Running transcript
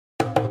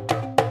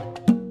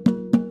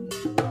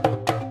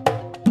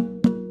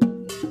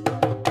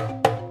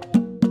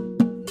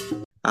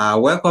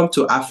Welcome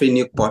to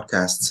AfriNuke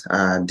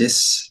Podcast.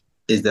 This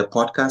is the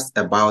podcast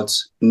about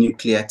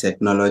nuclear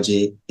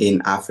technology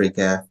in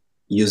Africa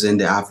using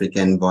the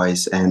African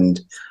voice. And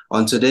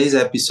on today's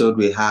episode,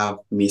 we have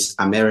Miss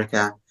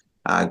America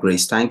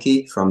Grace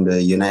Stanke from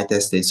the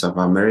United States of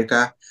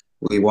America.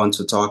 We want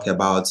to talk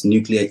about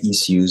nuclear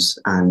issues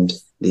and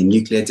the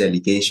nuclear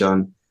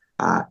delegation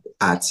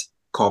at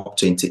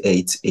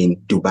COP28 in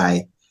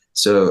Dubai.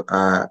 So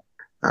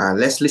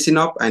let's listen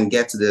up and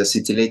get the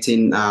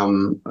scintillating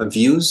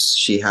views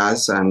she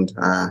has. And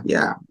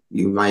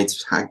you might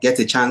get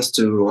a chance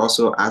to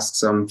also ask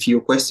some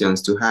few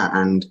questions to her.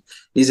 And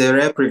it's a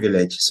rare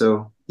privilege.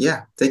 So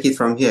take it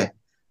from here.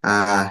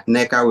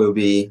 Neka will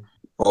be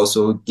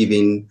also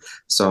giving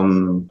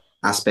some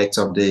aspects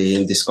of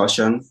the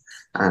discussion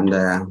and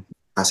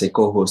as a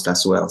co-host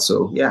as well.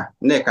 So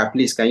Neka,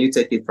 please, can you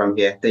take it from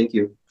here? Thank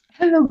you.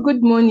 Hello,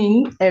 good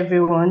morning,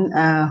 everyone.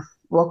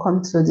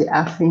 Welcome to the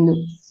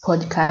AfriNuke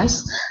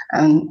podcast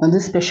and on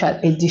this special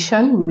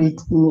edition with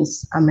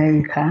Miss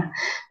America.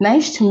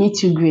 Nice to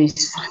meet you,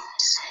 Grace.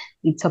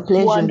 It's a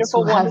pleasure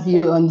to have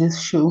you on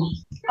this show.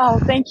 Oh,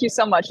 thank you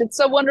so much. It's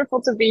so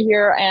wonderful to be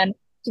here and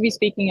to be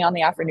speaking on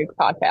the AfriNuke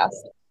podcast.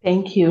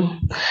 Thank you.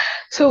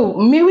 So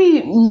may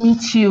we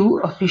meet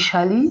you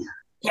officially?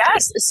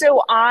 Yes.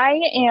 So I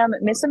am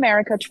Miss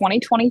America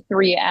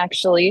 2023,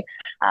 actually,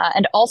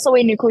 and also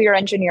a nuclear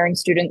engineering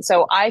student.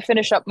 So I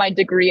finish up my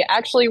degree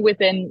actually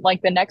within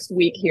like the next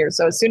week here.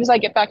 So as soon as I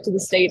get back to the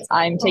States,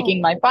 I'm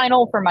taking my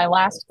final for my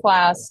last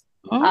class.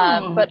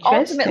 But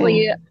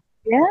ultimately,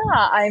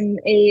 I'm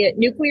a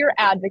nuclear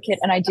advocate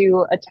and I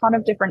do a ton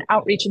of different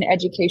outreach and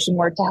education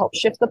work to help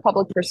shift the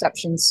public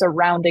perception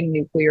surrounding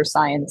nuclear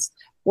science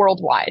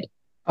worldwide.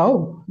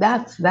 Oh,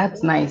 that's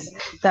nice.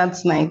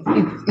 That's nice.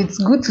 It's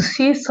good to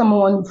see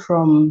someone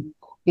from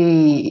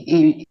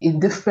a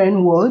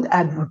different world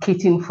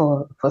advocating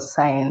for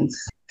science.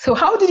 So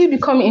how did you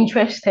become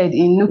interested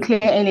in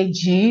nuclear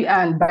energy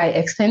and by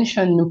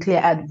extension, nuclear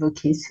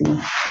advocacy?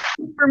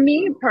 For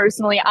me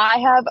personally,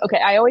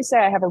 I always say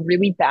I have a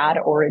really bad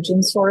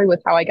origin story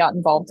with how I got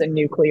involved in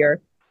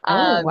nuclear.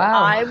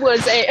 Wow.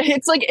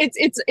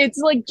 It's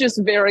like just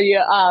very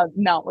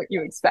not what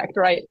you expect,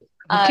 right?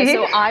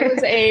 So I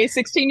was a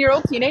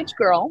 16-year-old teenage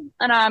girl,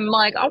 and I'm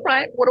like, all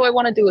right, what do I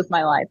want to do with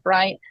my life,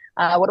 right?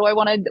 What do I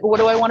want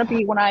to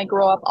be when I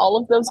grow up? All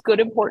of those good,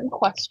 important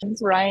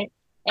questions, right?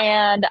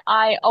 And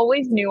I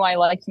always knew I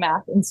liked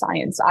math and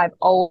science. I've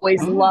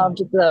always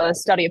loved the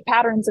study of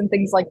patterns and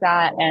things like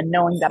that, and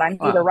knowing that I'm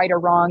either right or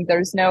wrong.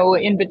 There's no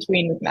in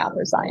between with math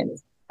or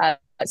science.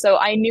 So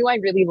I knew I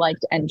really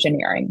liked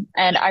engineering,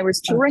 and I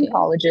was touring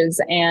colleges,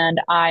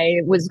 and I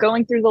was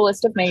going through the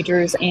list of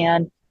majors,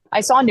 and I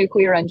saw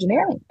nuclear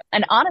engineering.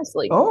 And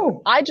honestly,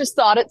 I just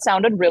thought it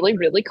sounded really,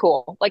 really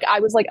cool. Like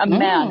I was like,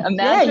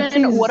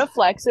 imagine what a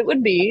flex it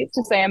would be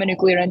to say I'm a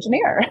nuclear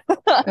engineer.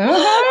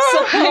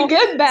 I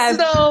get that.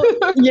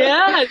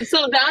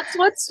 So that's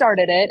what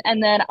started it.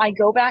 And then I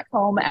go back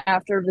home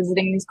after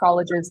visiting these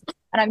colleges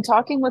and I'm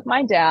talking with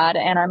my dad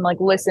and I'm like,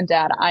 listen,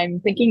 Dad,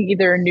 I'm thinking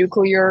either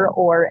nuclear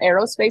or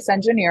aerospace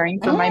engineering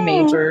for my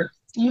major.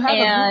 You have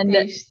a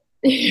good taste.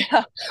 Yeah,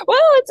 well,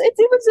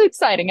 it was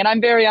exciting, and I'm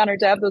very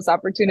honored to have those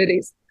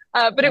opportunities.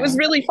 But it was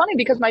really funny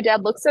because my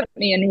dad looks at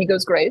me and he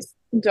goes, "Grace,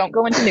 don't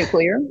go into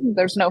nuclear.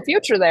 There's no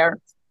future there."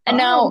 And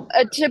now,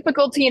 a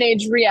typical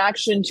teenage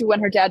reaction to when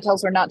her dad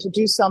tells her not to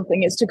do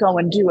something is to go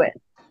and do it.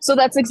 So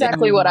that's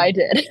exactly what I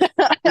did.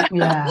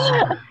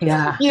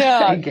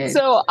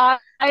 So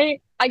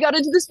I got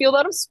into this field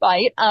out of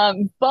spite,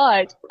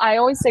 but I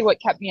always say what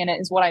kept me in it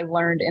is what I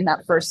learned in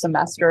that first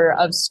semester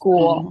of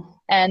school.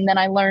 And then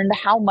I learned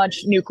how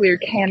much nuclear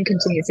can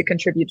continue to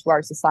contribute to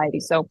our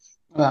society. So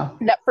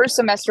that first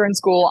semester in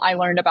school, I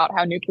learned about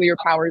how nuclear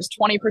powers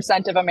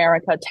 20% of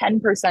America,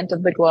 10%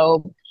 of the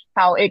globe,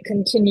 how it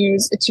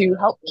continues to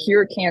help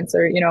cure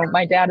cancer. You know,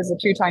 my dad is a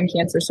 2-time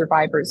cancer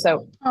survivor.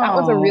 So that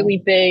was a really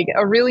big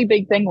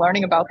thing,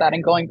 learning about that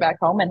and going back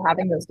home and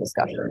having those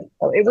discussions.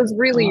 So it was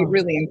really,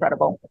 really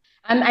incredible.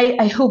 And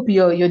I hope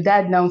your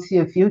dad now see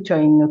a future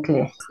in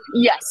nuclear.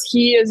 Yes,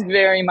 he is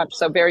very much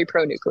so, very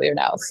pro-nuclear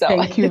now. So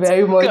thank you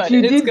very much. Good.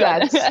 You did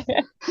that.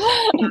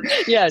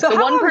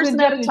 So one person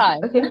at a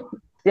time. Okay.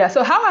 Yeah.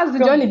 So how has the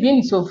journey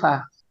been so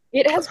far?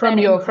 It has from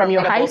been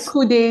your high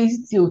school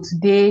days till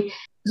today.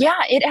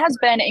 Yeah, it has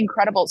been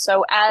incredible.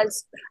 So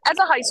as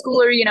a high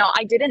schooler, you know,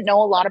 I didn't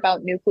know a lot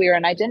about nuclear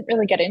and I didn't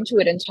really get into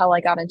it until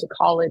I got into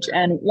college.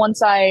 And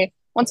once I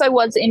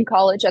was in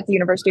college at the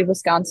University of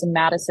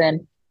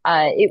Wisconsin-Madison,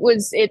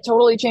 it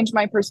totally changed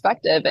my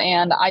perspective.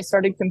 And I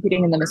started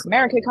competing in the Miss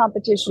America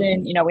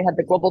competition. You know, we had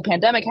the global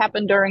pandemic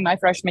happen during my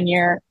freshman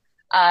year.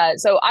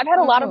 So I've had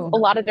a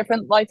lot of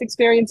different life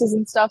experiences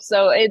and stuff.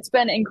 So it's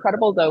been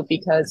incredible though,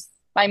 because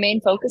my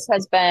main focus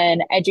has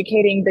been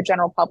educating the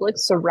general public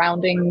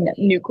surrounding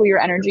nuclear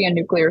energy and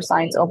nuclear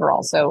science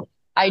overall. So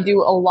I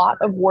do a lot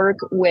of work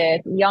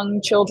with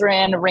young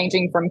children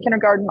ranging from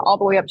kindergarten all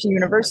the way up to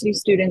university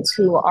students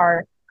who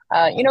are,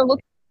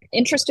 looking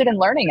interested in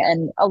learning.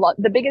 And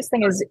the biggest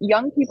thing is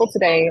young people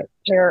today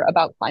care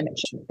about climate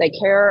change. They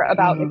care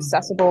about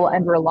accessible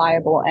and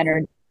reliable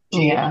energy.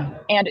 Yeah.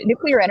 And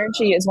nuclear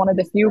energy is one of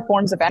the few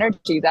forms of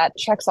energy that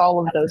checks all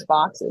of those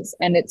boxes.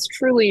 And it's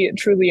truly,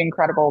 truly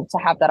incredible to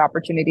have that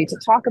opportunity to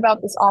talk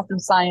about this awesome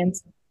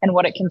science and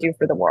what it can do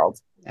for the world.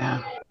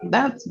 Yeah,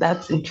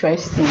 that's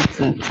interesting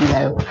to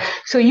know.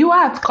 So you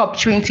are at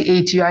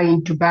COP28, you are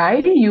in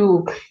Dubai,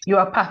 you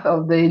are part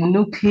of the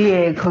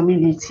nuclear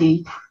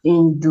community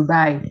in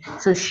Dubai.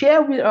 So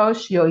share with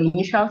us your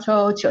initial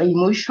thoughts, your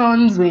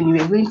emotions when you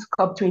were going to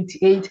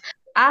COP28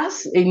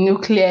 as a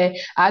nuclear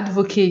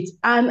advocate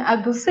and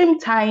at the same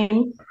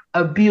time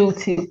a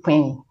beauty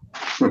queen.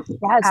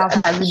 Yes,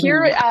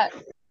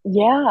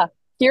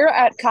 here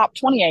at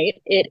COP28,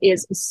 it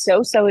is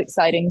so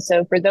exciting.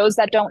 So for those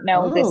that don't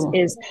know, this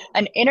is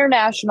an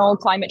international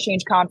climate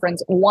change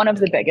conference, one of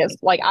the biggest.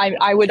 Like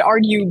I would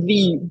argue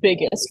the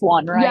biggest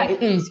one, right? Yeah,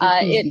 it is.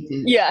 It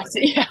is. Yes,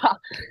 yeah.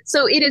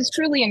 So it is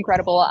truly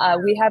incredible.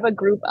 We have a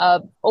group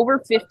of over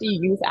 50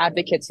 youth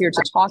advocates here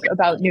to talk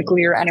about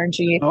nuclear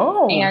energy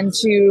and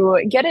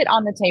to get it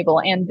on the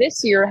table. And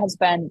this year has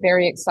been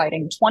very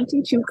exciting.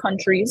 22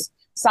 countries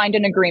signed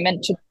an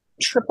agreement to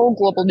triple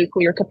global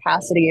nuclear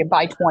capacity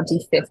by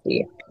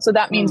 2050. So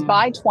that means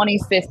by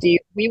 2050,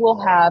 we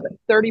will have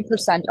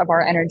 30% of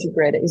our energy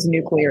grid is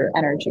nuclear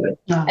energy.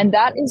 And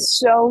that is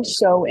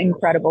so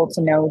incredible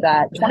to know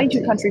that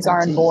 22 countries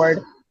are on board.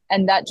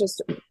 And that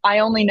just, I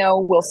only know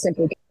will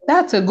simply.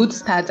 That's a good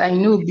start. I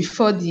know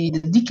before the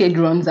decade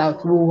runs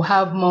out, we'll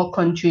have more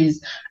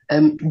countries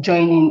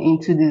joining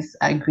into this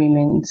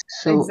agreement.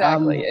 So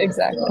exactly.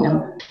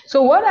 Yeah.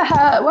 So what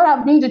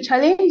have been the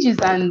challenges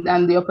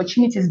and the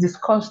opportunities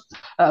discussed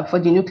for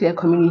the nuclear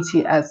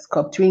community as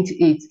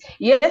COP28?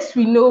 Yes,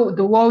 we know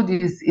the world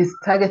is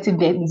targeting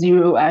net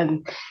zero,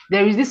 and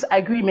there is this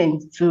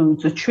agreement to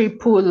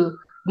triple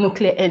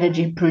nuclear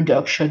energy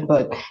production,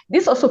 but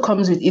this also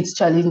comes with its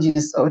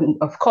challenges.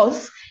 Of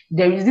course,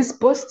 there is this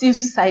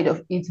positive side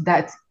of it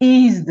that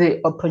is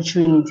the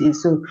opportunity.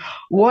 So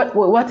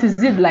what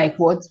is it like?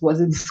 What was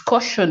the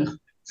discussion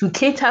to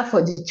cater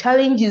for the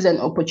challenges and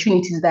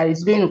opportunities that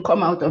is going to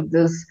come out of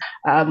this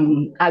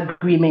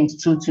agreement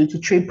to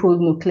triple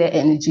nuclear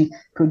energy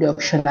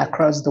production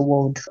across the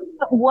world?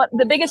 What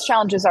the biggest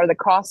challenges are: the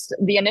cost,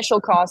 the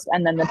initial cost,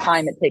 and then the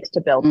time it takes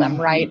to build them,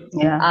 right?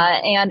 Yeah.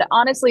 And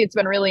honestly, it's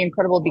been really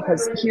incredible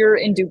because here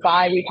in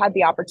Dubai, we've had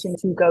the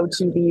opportunity to go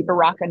to the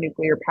Baraka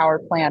nuclear power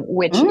plant,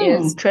 which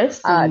is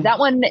that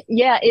one.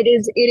 Yeah,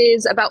 it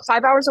is about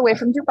 5 hours away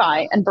from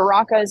Dubai, and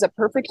Baraka is a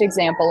perfect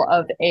example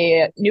of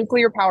a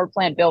nuclear power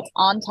plant built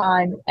on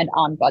time and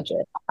on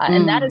budget.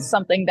 And that is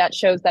something that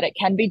shows that it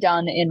can be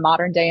done in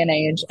modern day and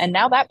age. And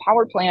now that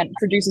power plant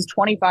produces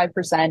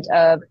 25%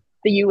 of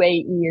the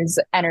UAE's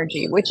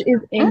energy, which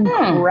is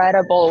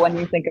incredible when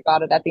you think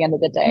about it at the end of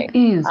the day.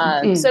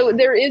 It is. So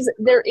there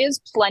is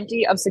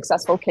plenty of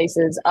successful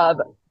cases of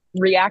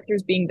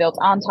reactors being built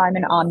on time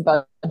and on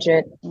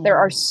budget. There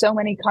are so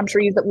many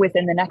countries that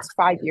within the next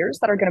 5 years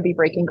that are going to be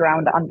breaking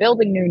ground on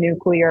building new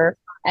nuclear.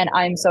 And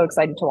I'm so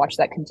excited to watch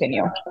that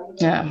continue.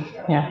 Yeah.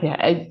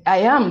 I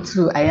am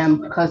too. I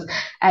am, because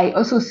I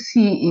also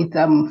see it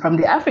from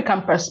the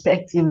African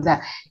perspective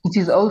that it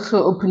is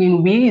also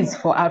opening ways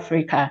for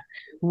Africa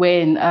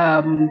when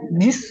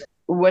these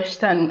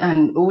Western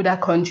and older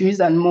countries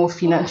and more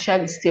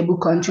financially stable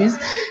countries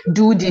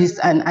do this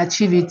and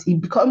achieve it.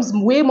 It becomes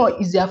way more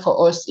easier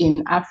for us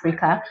in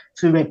Africa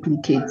to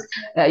replicate.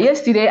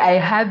 Yesterday, I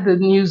had the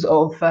news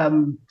of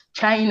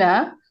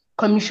China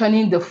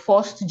commissioning the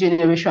first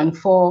generation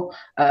 4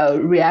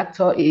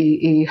 reactor,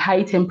 a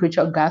high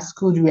temperature gas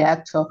cooled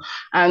reactor.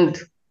 And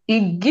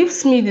it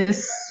gives me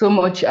this so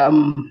much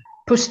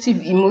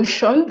positive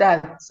emotion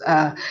that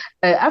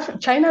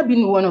China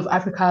being one of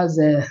Africa's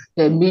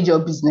major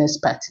business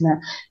partner,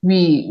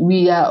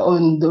 we are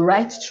on the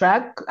right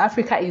track.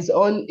 Africa is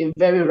on a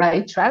very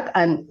right track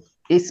and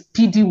a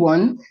speedy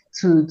one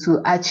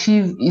to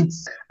achieve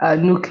its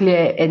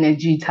nuclear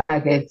energy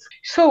targets.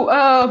 So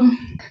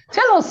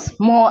tell us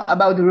more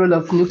about the role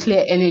of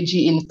nuclear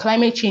energy in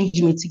climate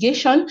change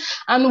mitigation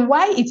and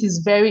why it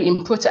is very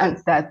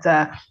important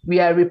that we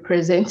are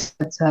represented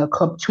at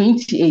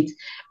COP28.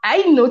 I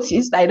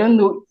noticed, I don't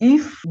know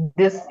if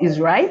this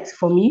is right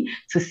for me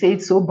to say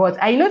it so, but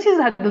I noticed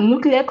that the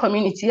nuclear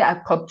community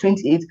at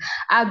COP28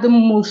 are the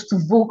most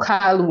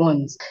vocal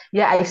ones.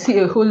 Yeah, I see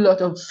a whole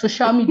lot of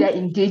social media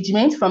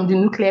engagement from the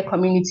nuclear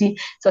community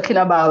talking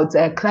about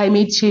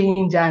climate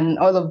change and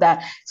all of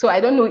that. So I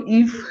don't know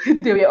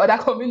if there were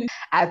other communities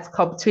at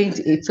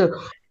COP28. So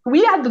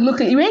we in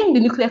the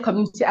nuclear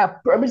community are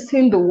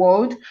promising the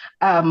world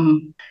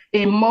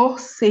a more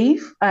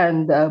safe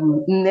and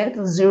net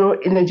zero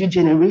energy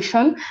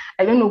generation.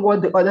 I don't know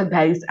what the other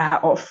guys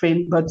are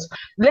offering, but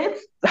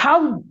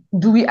how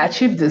do we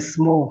achieve this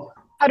more?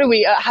 How do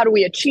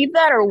we achieve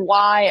that, or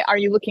why are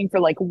you looking for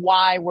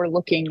why we're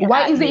looking?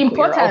 Why is it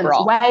important?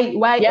 Overall?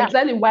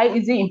 Exactly? Why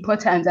is it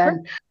important?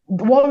 And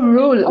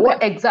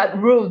what exact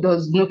role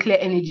does nuclear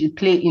energy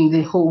play in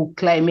the whole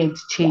climate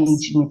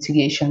change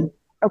mitigation?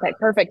 Okay,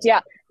 perfect. Yeah.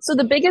 So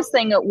the biggest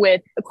thing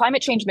with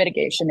climate change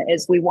mitigation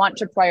is we want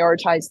to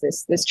prioritize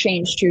this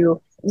change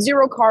to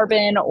zero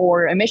carbon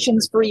or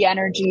emissions-free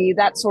energy,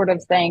 that sort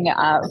of thing,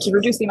 to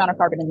reduce the amount of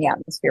carbon in the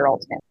atmosphere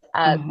ultimately.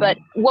 But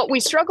what we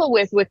struggle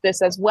with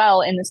this as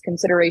well in this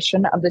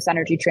consideration of this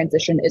energy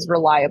transition is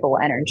reliable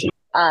energy.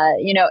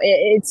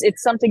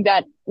 It's something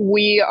that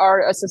we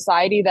are a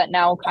society that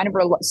now kind of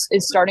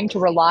is starting to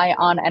rely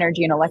on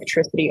energy and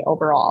electricity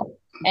overall.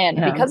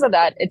 And because of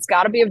that, it's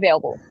got to be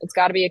available. It's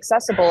got to be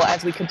accessible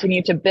as we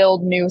continue to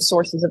build new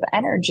sources of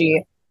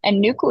energy.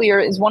 And nuclear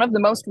is one of the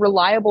most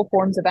reliable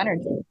forms of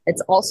energy. It's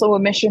also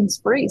emissions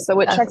free. So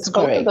it checks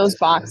both of those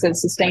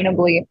boxes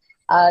sustainably.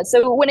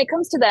 So when it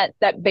comes to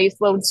that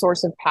baseload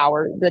source of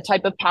power, the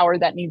type of power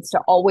that needs to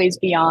always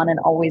be on and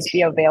always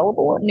be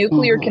available,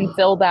 nuclear can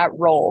fill that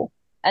role.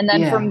 And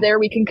then from there,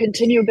 we can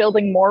continue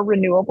building more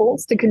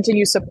renewables to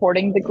continue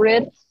supporting the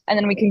grid. And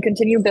then we can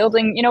continue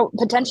building,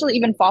 potentially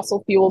even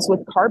fossil fuels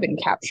with carbon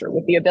capture,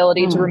 with the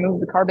ability to remove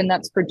the carbon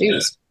that's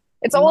produced.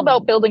 It's all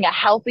about building a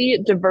healthy,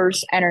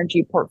 diverse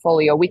energy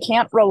portfolio. We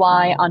can't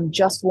rely on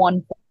just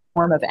one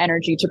form of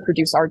energy to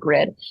produce our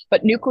grid,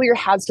 but nuclear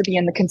has to be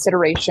in the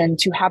consideration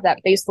to have that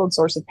baseload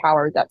source of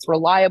power that's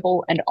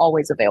reliable and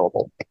always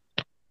available.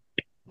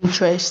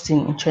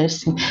 Interesting.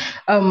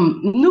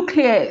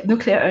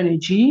 Nuclear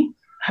energy,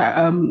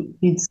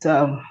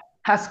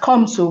 has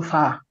come so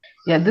far.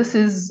 Yeah, this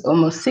is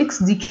almost 6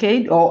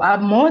 decades, or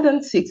more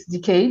than 6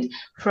 decades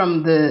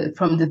from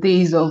the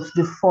days of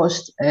the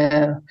first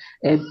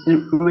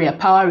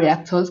power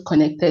reactors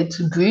connected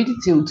to grid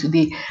till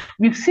today.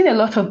 We've seen a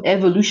lot of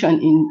evolution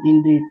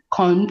in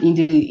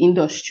the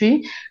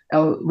industry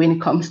when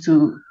it comes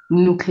to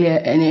nuclear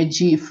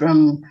energy,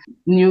 from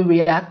new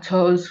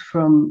reactors,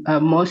 from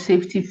more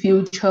safety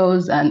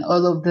features, and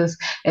all of this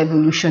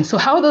evolution. So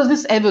how does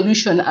this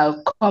evolution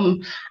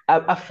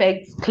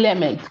affect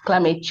climate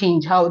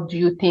change? How do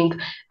you think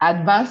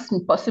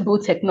possible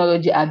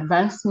technology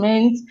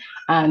advancements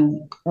and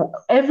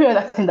every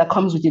other thing that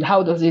comes with it,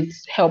 how does it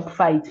help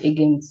fight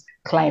against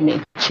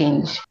climate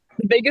change?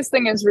 The biggest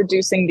thing is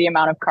reducing the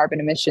amount of carbon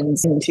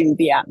emissions into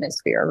the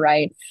atmosphere,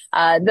 right?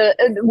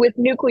 With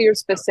nuclear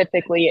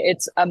specifically,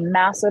 it's a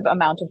massive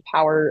amount of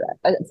power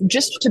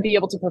just to be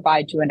able to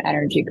provide to an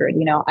energy grid.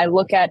 I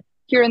look at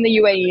here in the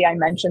UAE, I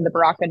mentioned the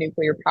Baraka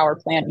nuclear power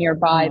plant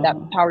nearby that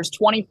powers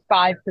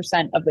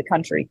 25% of the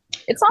country.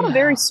 It's not a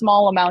very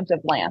small amount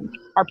of land.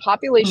 Our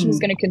population is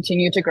going to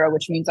continue to grow,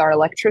 which means our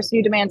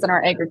electricity demands and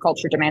our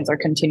agriculture demands are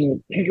going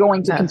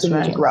to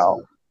continue to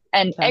grow.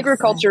 And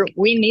agriculture,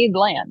 we need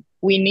land.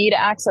 We need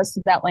access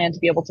to that land to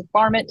be able to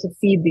farm it, to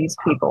feed these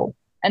people.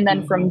 And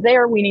then from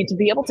there, we need to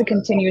be able to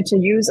continue to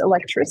use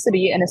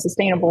electricity in a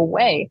sustainable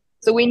way.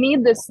 So we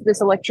need this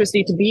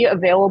electricity to be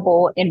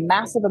available in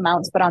massive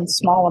amounts, but on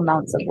small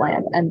amounts of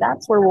land. And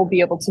that's where we'll be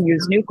able to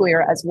use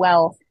nuclear as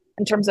well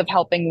in terms of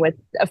helping with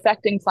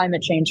affecting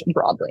climate change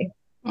broadly.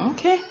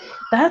 Okay,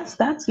 that's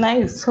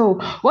nice. So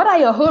what are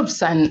your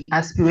hopes and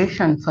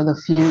aspirations for the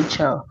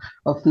future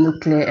of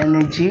nuclear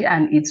energy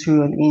and its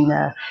role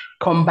in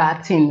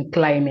combating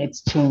climate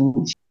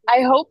change?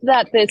 I hope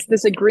that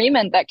this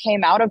agreement that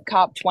came out of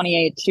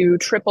COP28 to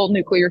triple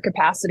nuclear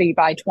capacity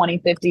by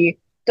 2050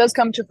 does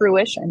come to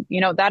fruition.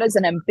 That is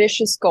an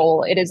ambitious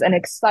goal. It is an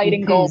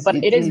exciting goal, but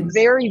it is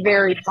very,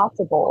 very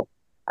possible.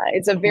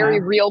 It's a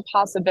very real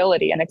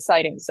possibility and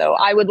exciting. So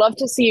I would love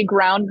to see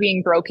ground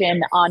being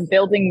broken on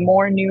building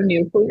more new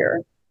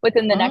nuclear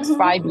within the next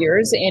 5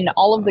 years in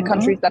all of the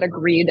countries that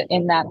agreed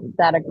in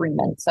that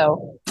agreement.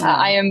 So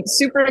I am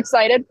super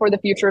excited for the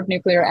future of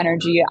nuclear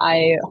energy.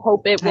 I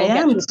hope it will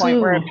get to the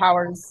point where it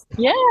powers.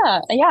 Yeah,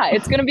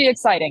 it's going to be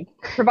exciting.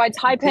 Provides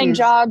high-paying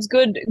jobs,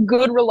 good,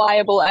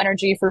 reliable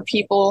energy for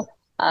people,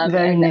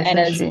 and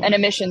as an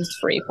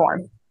emissions-free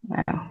form.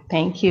 Wow,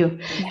 thank you.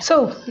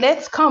 So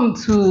let's come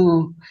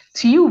to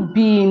you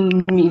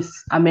being Miss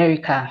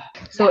America.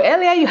 So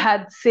earlier you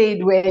had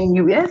said when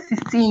you were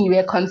 16, you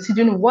were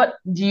considering what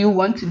do you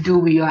want to do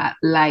with your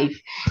life.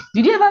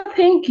 Did you ever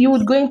think you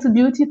would go into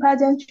beauty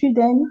pageantry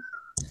then?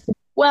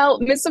 Well,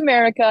 Miss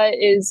America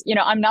is,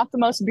 I'm not the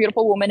most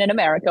beautiful woman in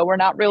America. We're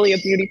not really a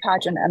beauty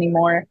pageant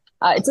anymore.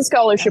 It's a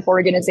scholarship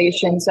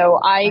organization. So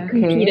I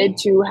competed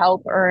to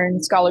help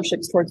earn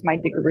scholarships towards my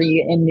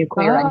degree in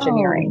nuclear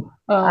engineering.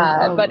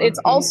 But it's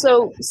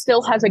also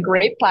still has a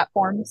great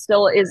platform,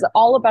 still is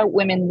all about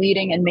women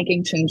leading and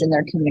making change in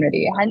their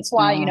community. Hence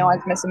why, as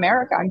Miss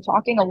America, I'm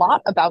talking a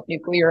lot about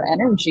nuclear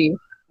energy.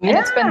 And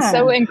it's been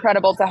so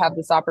incredible to have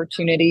this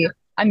opportunity.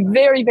 I'm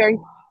very, very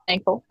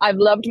thankful. I've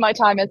loved my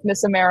time as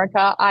Miss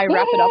America. I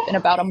wrap it up in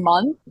about a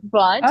month,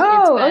 but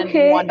it's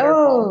been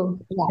wonderful.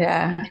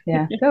 Yeah.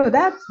 So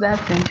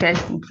that's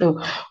interesting.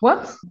 So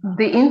what's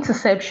the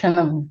intersection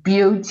of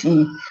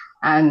beauty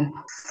and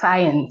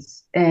science?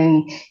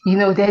 And,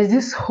 there's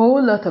this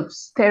whole lot of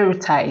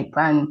stereotype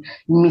and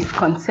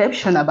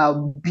misconception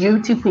about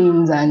beauty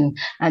queens and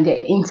their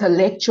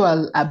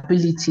intellectual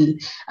ability.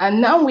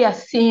 And now we are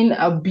seeing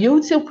a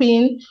beauty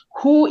queen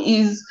who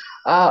is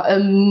a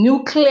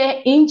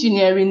nuclear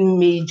engineering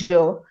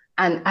major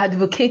and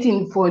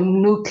advocating for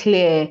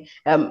nuclear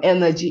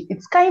energy.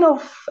 It's kind of,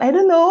 I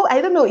don't know.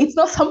 It's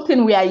not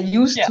something we are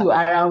used to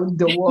around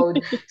the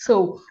world.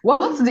 So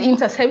what's the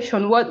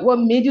interception? What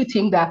made you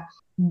think that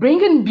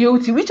bringing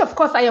beauty, which of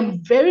course I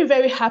am very,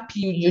 very happy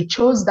you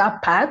chose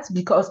that path,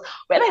 because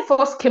when I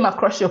first came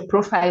across your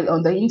profile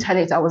on the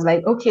internet, I was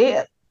like,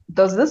 okay,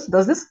 does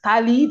this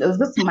tally? Does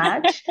this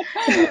match?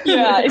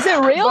 Yeah. Is it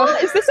real?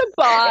 Is this a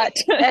bot?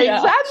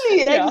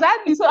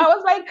 Exactly. So I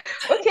was like,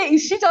 okay,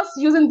 is she just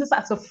using this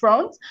as a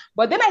front?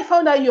 But then I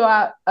found out you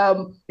are a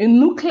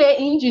nuclear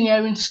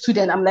engineering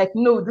student. I'm like,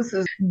 no, this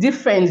is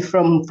different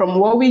from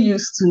what we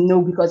used to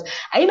know, because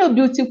I know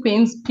beauty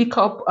queens pick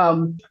up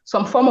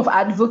some form of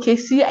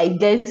advocacy. I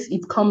guess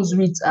it comes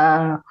with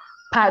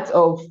part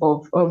of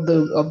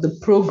the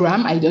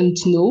program. I don't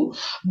know,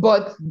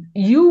 but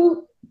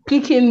you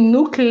picking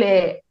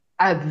nuclear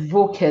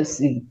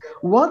advocacy.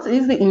 What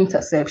is the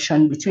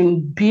intersection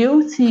between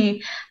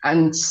beauty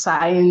and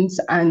science,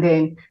 and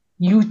then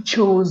you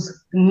chose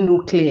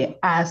nuclear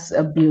as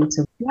a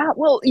beauty? Yeah,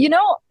 well,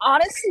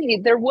 honestly,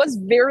 there was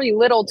very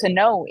little to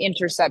no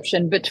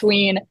intersection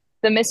between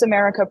the Miss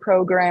America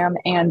program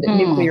and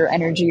nuclear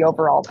energy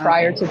overall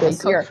prior to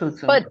this year.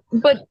 But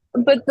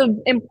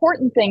the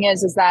important thing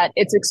is that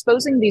it's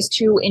exposing these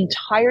two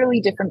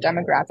entirely different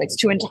demographics,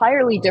 two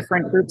entirely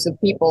different groups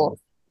of people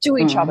to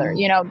each other.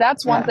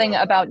 That's one thing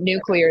about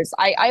nuclears.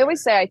 I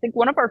always say, I think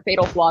one of our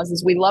fatal flaws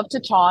is we love to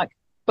talk,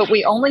 but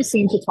we only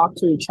seem to talk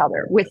to each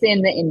other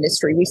within the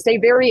industry. We stay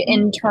very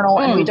internal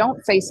and we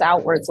don't face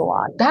outwards a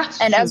lot.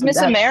 As Miss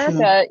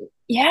America,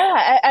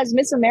 as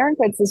Miss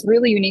America, it's this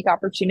really unique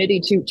opportunity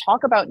to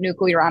talk about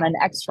nuclear on an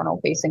external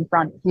facing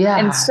front.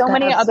 And so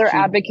many other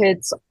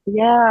advocates,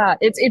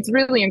 it's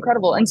really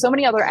incredible. And so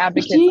many other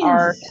advocates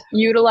are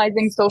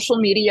utilizing social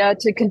media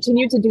to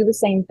continue to do the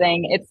same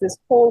thing. It's this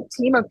whole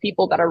team of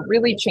people that are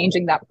really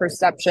changing that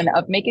perception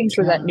of making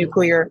sure that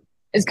nuclear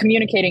is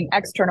communicating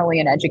externally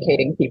and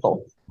educating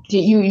people.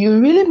 You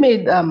really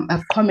made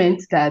a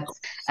comment that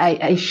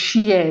I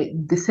share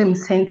the same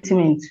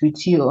sentiment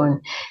with you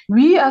on.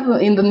 We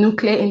in the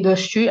nuclear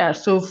industry are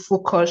so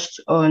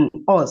focused on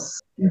us.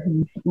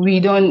 We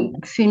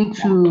don't seem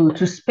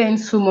to spend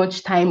so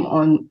much time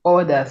on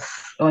others,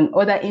 on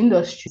other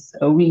industries.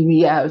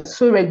 We are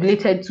so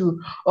regulated to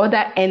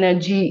other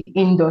energy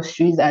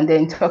industries and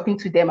then talking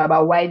to them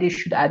about why they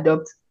should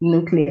adopt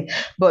nuclear.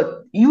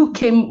 But you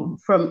came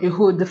from a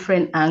whole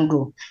different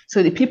angle.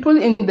 So the people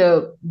in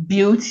the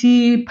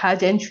beauty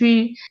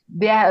pageantry,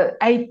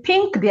 I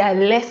think they are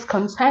less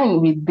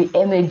concerned with the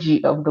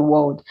energy of the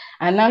world.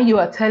 And now you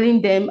are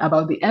telling them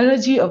about the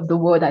energy of the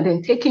world and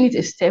then taking it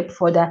a step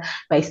further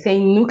by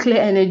saying nuclear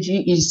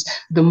energy is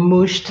the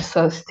most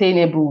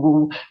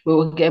sustainable.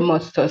 We'll get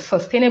most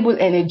sustainable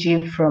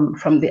energy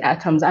from the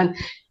atoms. And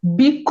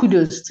big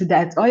kudos to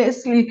that.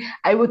 Honestly,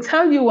 I will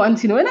tell you one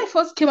thing. When I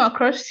first came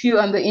across you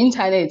on the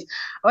internet,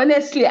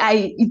 honestly,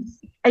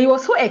 it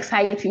was so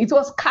exciting. It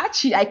was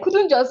catchy. I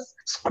couldn't just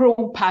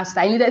scroll past.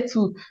 I needed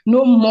to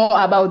know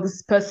more about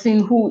this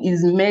person who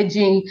is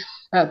merging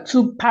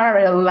two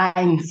parallel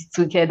lines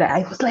together. I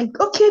was like,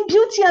 okay,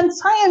 beauty and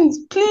science,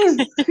 please.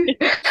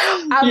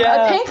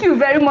 Thank you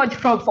very much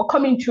for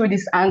coming through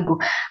this angle.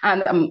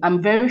 And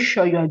I'm very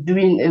sure you are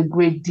doing a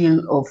great deal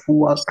of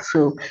work.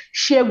 So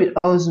share with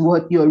us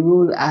what your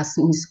role as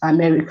Miss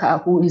America,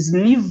 who is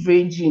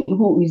leveraging,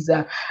 who is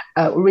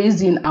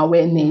raising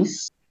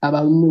awareness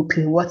about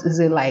nuclear. What is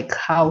it like?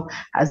 How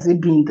has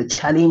it been? The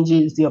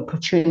challenges, the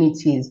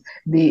opportunities,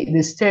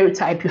 the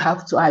stereotype you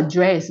have to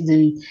address,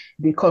 the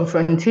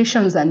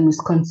confrontations and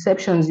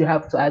misconceptions you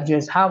have to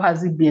address. How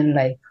has it been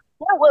like?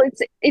 Yeah, well,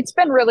 it's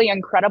been really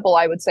incredible,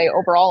 I would say,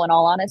 overall, in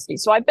all honesty.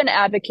 So I've been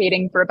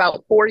advocating for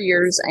about 4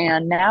 years,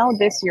 and now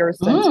this year,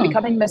 since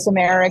becoming Miss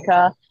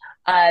America,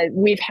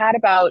 we've had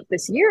about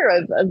this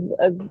year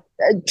of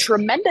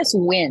tremendous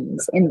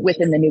wins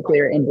within the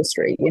nuclear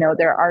industry.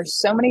 There are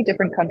so many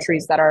different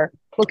countries that are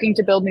looking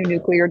to build new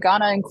nuclear,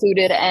 Ghana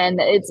included, and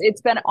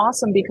it's been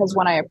awesome because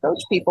when I approach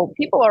people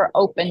are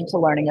open to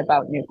learning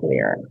about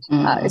nuclear,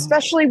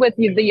 especially with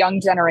the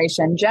young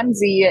generation. Gen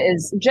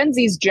Z's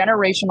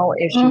generational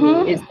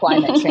issue is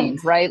climate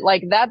change, right?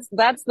 Like that's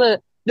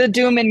the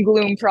doom and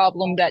gloom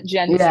problem that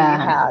Gen Z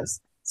has.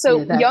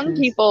 So young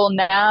people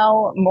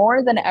now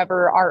more than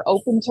ever are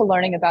open to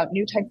learning about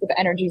new types of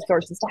energy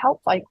sources to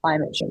help fight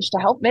climate change, to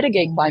help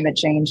mitigate climate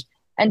change,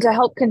 and to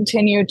help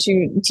continue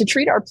to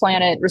treat our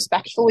planet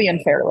respectfully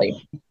and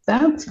fairly.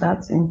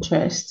 That's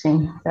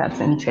interesting.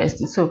 That's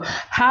interesting. So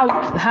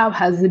how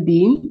has it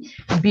been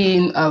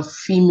being a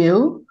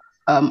female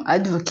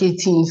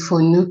advocating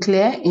for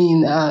nuclear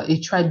in a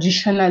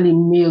traditionally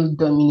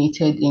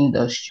male-dominated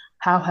industry?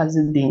 How has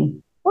it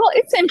been? Well,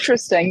 it's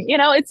interesting.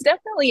 It's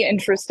definitely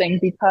interesting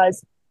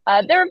because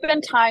there have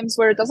been times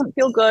where it doesn't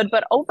feel good,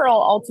 but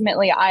overall,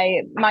 ultimately,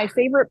 my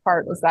favorite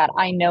part is that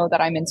I know that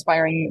I'm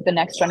inspiring the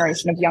next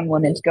generation of young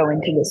women to go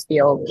into this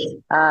field.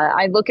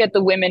 I look at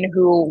the women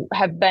who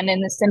have been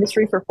in this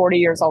industry for 40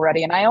 years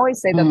already, and I always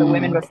say that the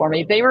women before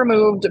me, they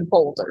removed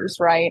boulders,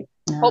 right?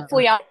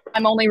 Hopefully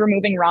I'm only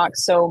removing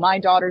rocks, so my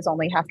daughters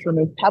only have to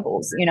remove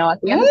pebbles.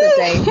 At the end of the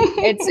day,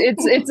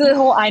 it's a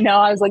whole. I know.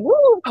 I was like,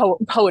 woo,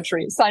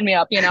 poetry, sign me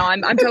up.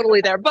 I'm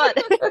totally there. But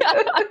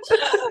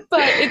but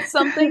it's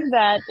something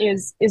that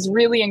is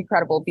really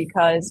incredible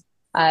because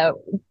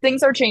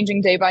things are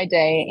changing day by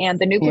day, and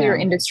the nuclear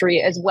industry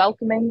is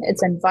welcoming.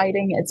 It's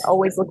inviting. It's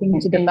always looking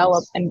to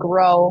develop and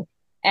grow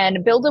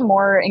and build a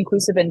more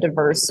inclusive and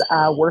diverse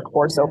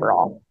workforce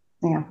overall.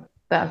 Yeah.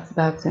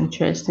 That's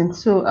interesting.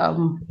 So,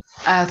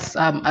 as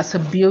a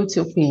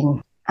beauty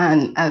queen,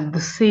 and at the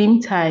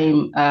same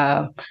time,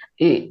 a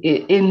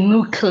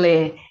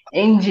nuclear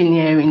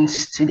engineering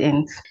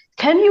student,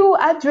 can you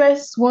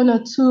address one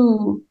or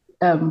two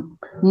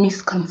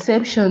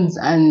misconceptions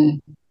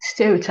and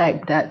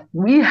stereotypes that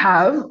we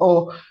have,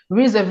 or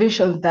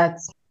reservations that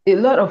a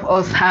lot of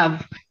us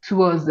have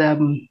towards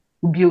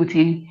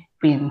beauty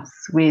queens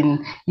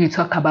when you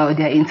talk about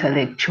their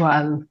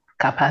intellectual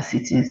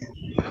capacities?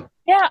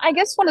 Yeah, I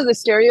guess one of the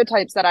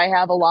stereotypes that I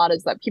have a lot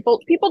is that people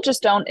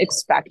just don't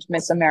expect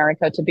Miss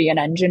America to be an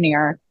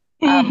engineer.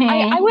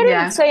 I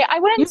wouldn't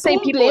say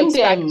people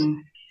expect.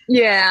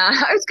 Yeah,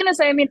 I was gonna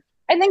say. I mean,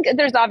 I think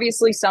there's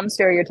obviously some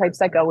stereotypes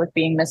that go with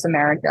being Miss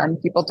America,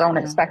 and people don't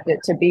expect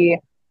it to be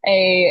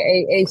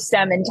a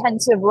STEM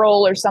intensive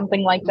role or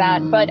something like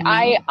that. But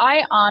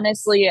I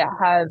honestly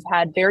have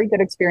had very good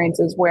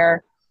experiences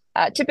where.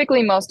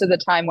 Typically, most of the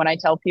time when I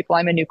tell people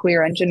I'm a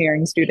nuclear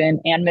engineering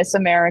student and Miss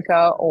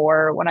America,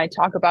 or when I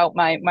talk about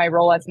my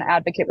role as an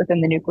advocate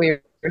within the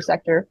nuclear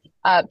sector,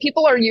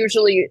 people are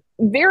usually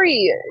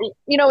very,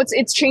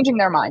 it's changing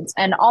their minds.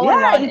 And all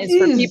I want is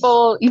for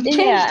people.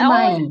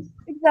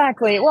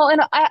 Exactly. Well,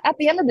 and at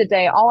the end of the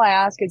day, all I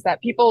ask is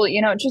that people,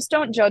 just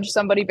don't judge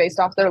somebody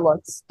based off their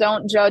looks.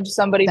 Don't judge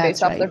somebody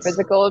based off their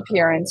physical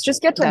appearance.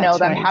 Just get to know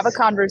them, have a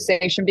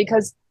conversation,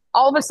 because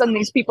all of a sudden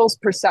these people's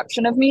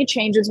perception of me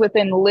changes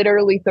within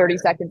literally 30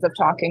 seconds of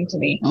talking to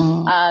me.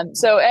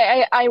 So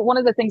I one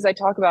of the things I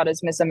talk about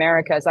as Miss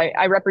America is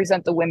I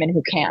represent the women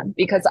who can,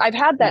 because I've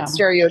had that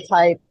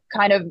stereotype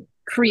kind of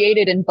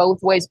created in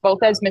both ways,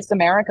 both as Miss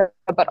America,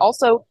 but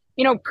also,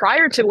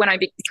 prior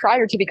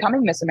to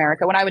becoming Miss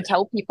America, when I would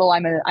tell people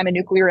I'm a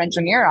nuclear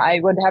engineer,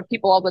 I would have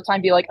people all the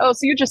time be like, oh,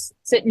 so you just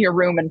sit in your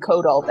room and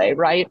code all day,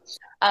 right?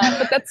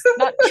 But that's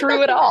not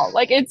true at all.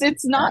 Like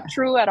it's not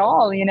true at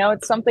all.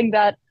 It's something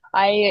that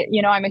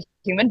I'm a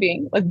human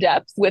being with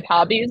depth, with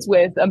hobbies,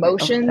 with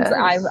emotions.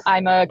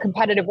 I'm a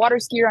competitive water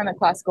skier. I'm a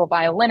classical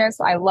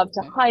violinist. I love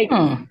to hike,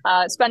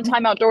 spend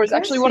time outdoors.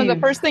 Actually, one of the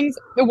first things,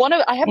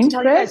 I have to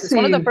tell you guys, it's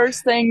one of the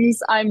first things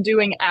I'm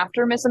doing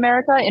after Miss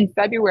America. In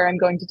February, I'm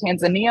going to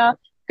Tanzania.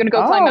 Going to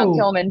go climb Mount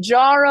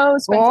Kilimanjaro,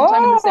 spend some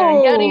time in the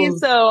Serengeti.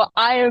 So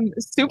I am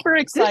super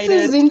excited.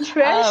 This is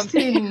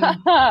interesting.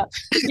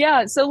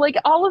 Yeah. So like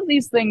all of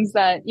these things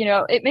that,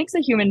 it makes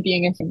a human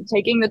being,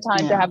 taking the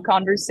time to have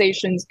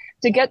conversations,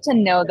 to get to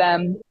know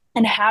them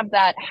and have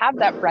that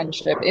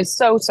friendship is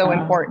so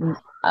important.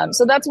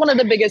 So that's one of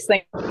the biggest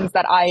things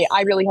that I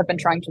really have been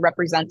trying to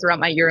represent throughout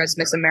my year as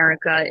Miss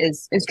America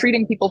is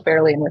treating people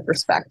fairly and with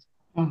respect.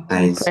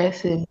 Nice.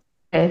 Impressive.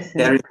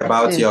 Hearing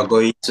about your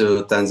going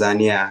to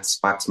Tanzania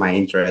sparks my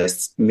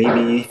interest.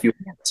 Maybe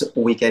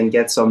we can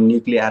get some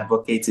nuclear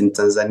advocates in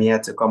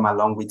Tanzania to come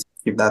along with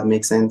you, if that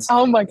makes sense.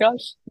 Oh my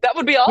gosh, that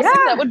would be awesome.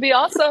 Yeah. That would be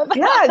awesome.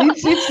 Yeah,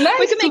 it's nice.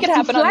 We can make it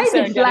happen on the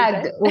Serengeti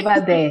flag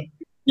over there.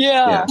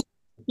 Yeah.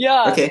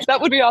 Okay.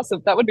 That would be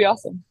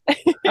awesome.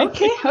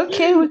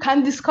 Okay. We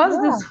can discuss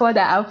this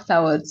further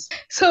afterwards.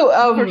 So,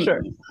 for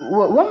sure.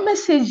 What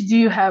message do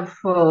you have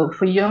for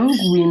young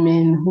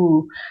women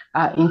who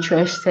are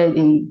interested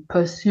in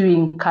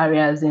pursuing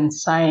careers in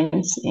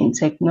science, in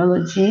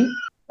technology,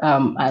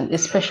 and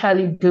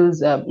especially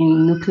those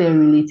in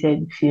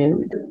nuclear-related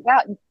fields?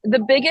 Yeah, the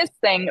biggest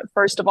thing,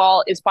 first of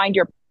all, is find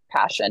your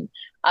passion.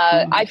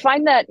 I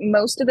find that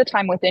most of the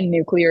time within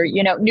nuclear,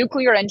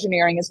 nuclear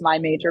engineering is my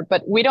major,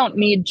 but we don't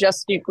need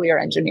just nuclear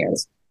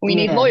engineers. We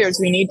need lawyers,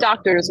 we need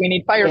doctors, we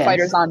need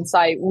firefighters on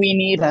site, we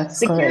need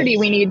security,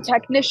 we need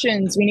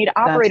technicians, we need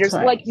operators.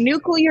 Like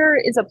nuclear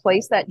is a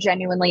place that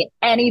genuinely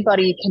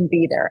anybody can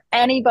be there.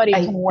 Anybody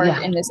can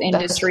work in this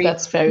industry.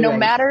 That's very no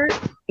matter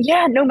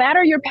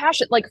your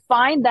passion, like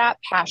find that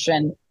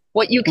passion,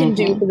 what you can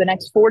do for the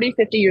next 40,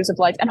 50 years of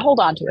life and hold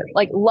on to it.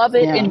 Like love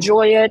it,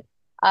 enjoy it.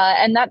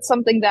 And that's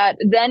something that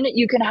then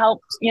you can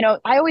help,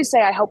 I always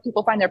say I help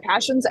people find their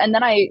passions and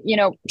then I,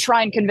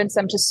 try and convince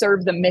them to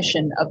serve the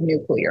mission of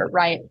nuclear,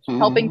 right?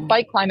 Helping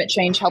fight climate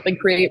change, helping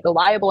create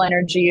reliable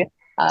energy,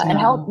 and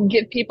help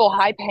give people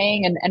high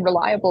paying and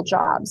reliable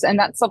jobs. And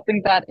that's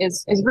something that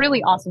is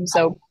really awesome.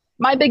 So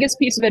my biggest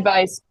piece of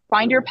advice,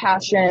 find your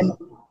passion.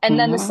 And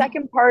then the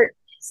second part,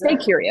 stay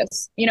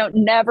curious,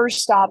 never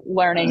stop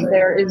learning.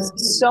 There is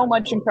so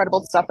much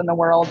incredible stuff in the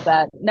world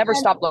that never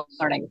stop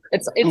learning.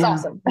 It's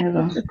awesome.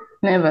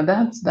 Never.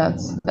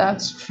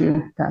 That's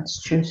true.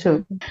 That's true.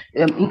 So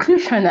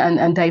inclusion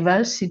and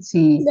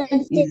diversity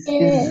is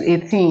a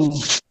thing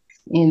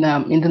in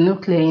the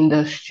nuclear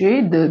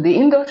industry. The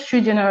industry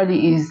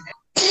generally is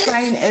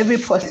trying every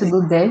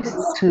possible best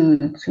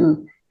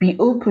to be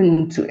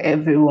open to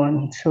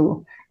everyone.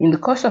 So in the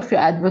course of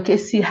your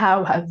advocacy,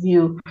 how have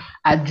you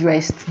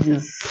addressed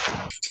this?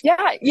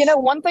 Yeah,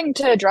 one thing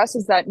to address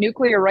is that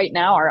nuclear right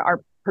now, our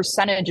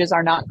percentages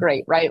are not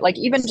great, right? Like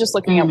even just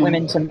looking at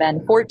women to men,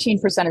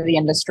 14% of the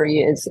industry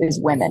is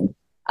women.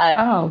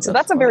 So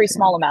that's a very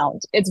small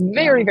amount. It's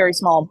very, very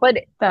small. But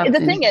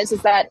the thing is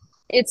that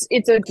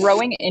it's a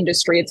growing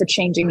industry. It's a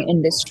changing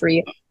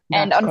industry.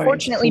 And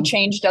unfortunately,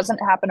 change doesn't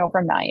happen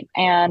overnight.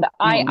 And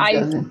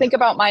I think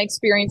about my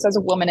experience as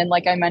a woman. And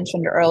like I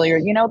mentioned earlier,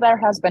 there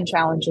has been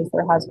challenges,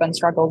 there has been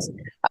struggles,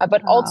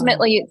 but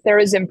ultimately there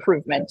is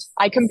improvement.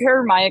 I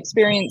compare my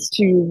experience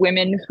to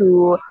women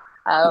who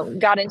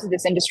got into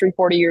this industry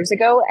 40 years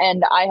ago,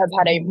 and I have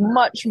had a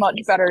much, much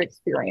better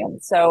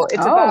experience. So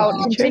it's about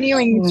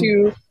continuing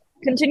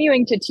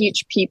to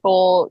teach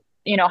people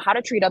how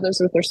to treat others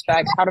with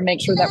respect, how to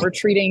make sure that we're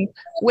treating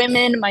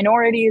women,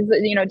 minorities,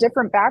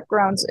 different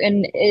backgrounds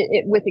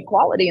with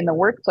equality in the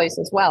workplace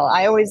as well.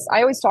 I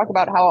always talk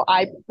about how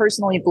I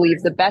personally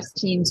believe the best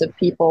teams of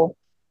people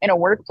in a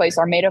workplace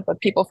are made up of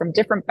people from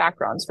different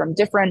backgrounds, from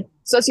different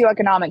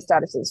socioeconomic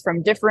statuses,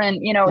 from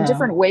different,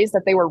 different ways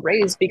that they were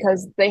raised,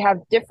 because they have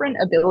different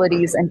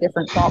abilities and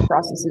different thought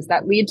processes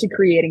that lead to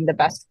creating the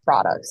best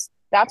products.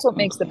 That's what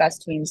makes the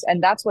best teams,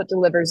 and that's what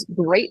delivers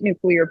great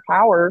nuclear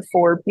power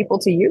for people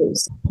to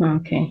use.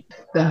 Okay,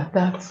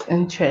 that's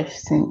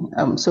interesting.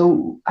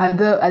 So are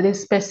there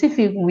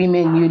specific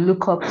women you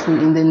look up to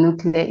in the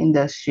nuclear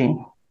industry?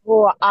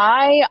 Well,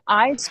 I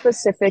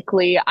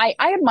specifically, I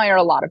admire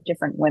a lot of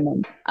different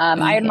women.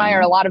 I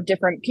admire a lot of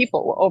different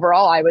people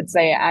overall, I would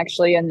say,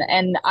 actually. And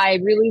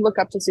I really look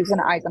up to Susan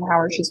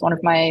Eisenhower. She's one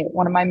of my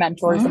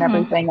mentors and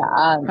everything.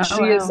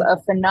 She is a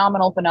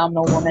phenomenal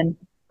woman.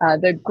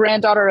 The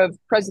granddaughter of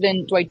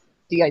President Dwight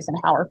D.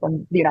 Eisenhower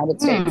from the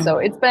United States. So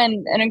it's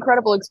been an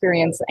incredible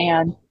experience,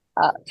 and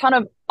a ton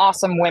of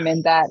awesome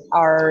women that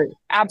are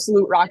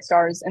absolute rock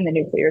stars in the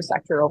nuclear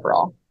sector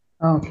overall.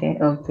 Okay.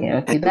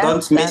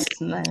 Don't miss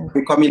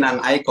becoming an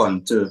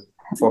icon too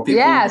for people.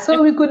 Yeah,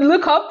 so we could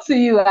look up to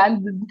you,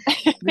 and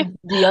the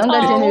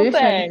younger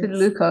generation could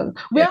look up.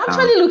 We're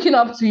actually looking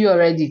up to you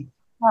already.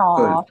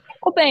 Oh,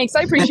 well, thanks.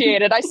 I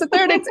appreciate it. I sit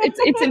there and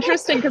it's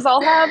interesting because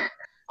I'll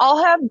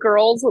have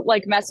girls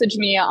like message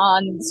me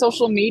on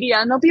social media,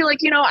 and they'll be like,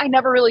 I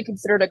never really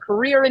considered a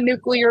career in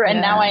nuclear, and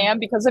now I am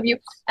because of you.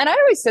 And I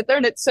always sit there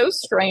and it's so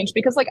strange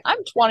because like I'm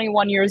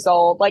 21 years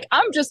old. Like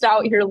I'm just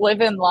out here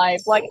living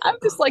life. Like I'm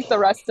just like the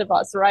rest of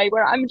us, right?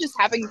 Where I'm just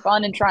having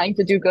fun and trying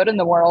to do good in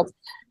the world.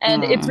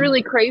 And it's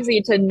really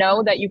crazy to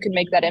know that you can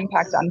make that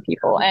impact on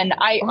people. And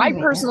I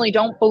personally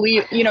don't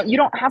believe, you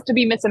don't have to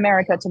be Miss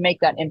America to make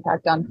that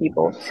impact on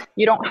people.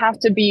 You don't have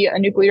to be a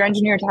nuclear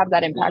engineer to have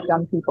that impact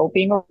on people.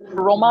 Being a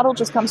role model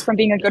just comes from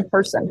being a good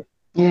person.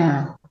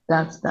 Yeah,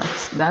 that's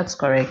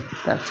correct.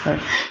 That's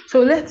correct. So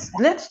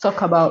let's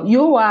talk about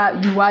you are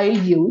a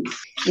youth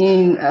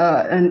in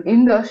an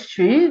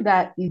industry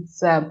that it's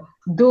though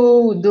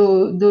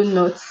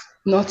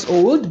not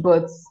old,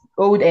 but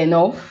old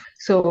enough.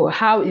 So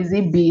how has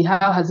it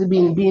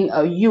been being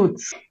a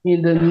youth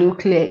in the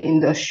nuclear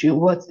industry?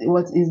 What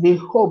is the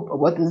hope?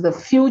 What is the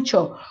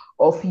future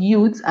of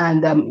youth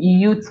and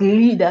youth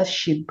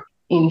leadership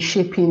in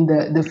shaping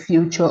the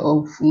future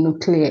of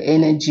nuclear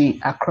energy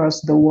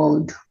across the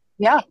world?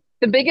 Yeah.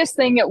 The biggest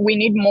thing, we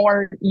need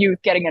more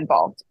youth getting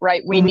involved,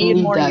 right? We need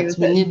more youth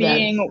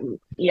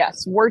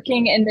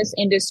working in this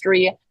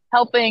industry,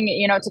 helping,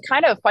 to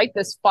kind of fight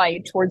this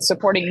fight towards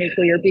supporting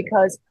nuclear,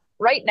 because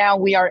right now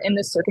we are in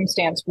this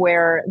circumstance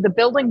where the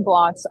building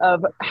blocks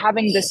of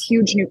having this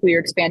huge nuclear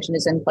expansion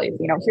is in place.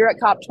 Here at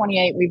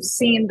COP28, we've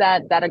seen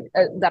that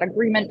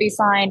agreement be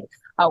signed.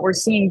 We're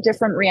seeing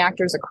different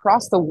reactors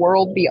across the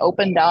world be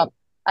opened up.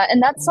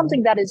 And that's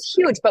something that is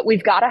huge, but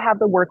we've got to have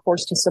the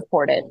workforce to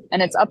support it.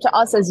 And it's up to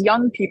us as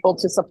young people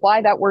to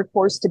supply that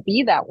workforce, to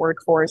be that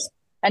workforce,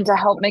 and to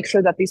help make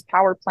sure that these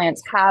power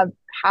plants have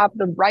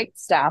the right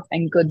staff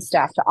and good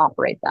staff to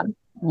operate them.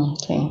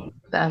 Okay,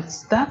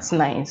 that's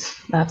nice.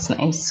 That's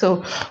nice.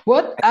 So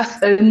what,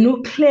 as a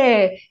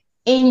nuclear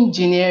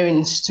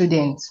engineering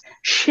student,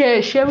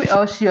 share with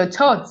us your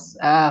thoughts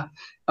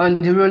on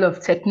the role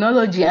of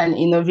technology and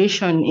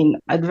innovation in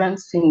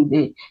advancing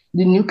the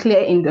nuclear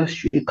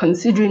industry,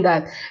 considering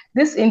that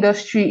this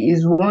industry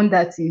is one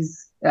that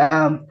is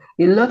a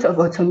lot of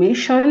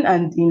automation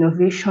and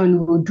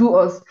innovation will do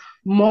us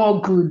more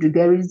good.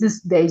 There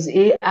is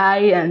AI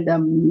and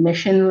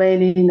machine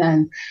learning,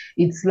 and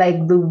it's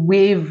like the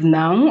wave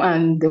now.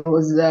 And there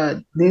was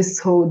this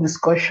whole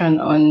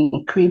discussion on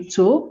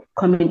crypto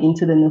coming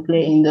into the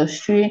nuclear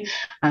industry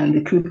and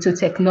the crypto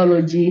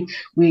technology.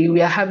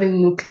 We are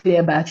having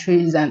nuclear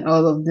batteries and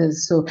all of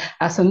this. So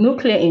as a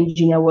nuclear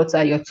engineer, what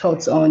are your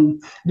thoughts on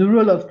the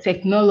role of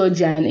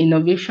technology and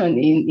innovation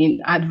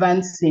in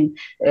advancing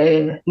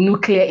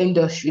nuclear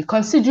industry,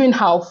 considering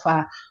how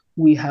far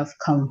we have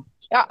come?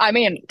 Yeah, I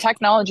mean,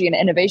 technology and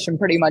innovation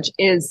pretty much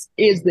is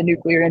the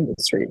nuclear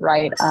industry,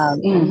 right?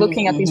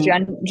 Looking at these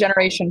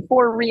Generation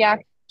 4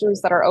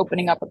 reactors that are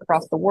opening up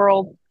across the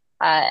world,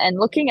 and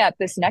looking at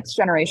this next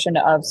generation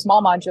of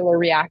small modular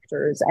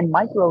reactors and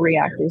micro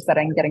reactors that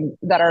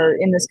are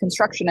in this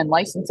construction and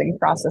licensing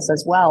process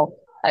as well.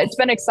 It's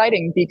been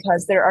exciting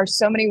because there are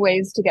so many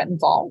ways to get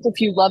involved. If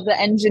you love the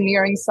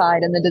engineering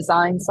side and the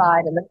design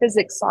side and the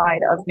physics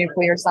side of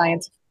nuclear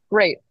science,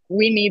 great.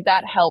 We need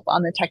that help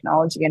on the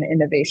technology and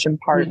innovation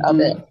part of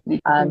it.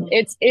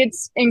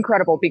 It's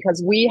incredible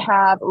because we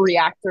have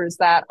reactors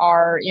that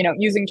are,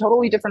 using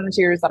totally different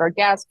materials that are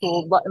gas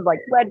cooled, like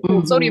lead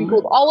cooled, sodium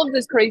cooled, all of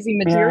these crazy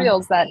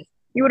materials that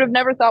you would have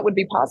never thought would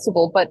be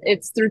possible. But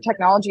it's through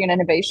technology and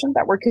innovation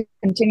that we're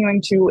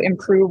continuing to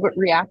improve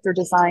reactor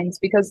designs,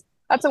 because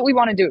that's what we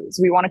want to do. Is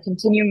we want to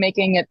continue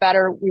making it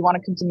better. We want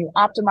to continue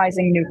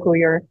optimizing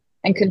nuclear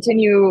and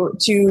continue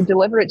to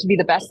deliver it to be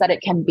the best that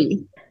it can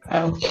be.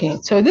 Okay,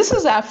 so this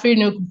is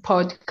AfriNuke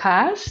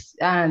podcast,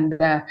 and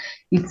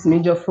its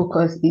major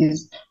focus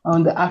is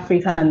on the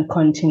African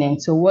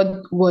continent. So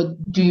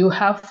what do you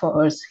have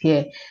for us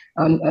here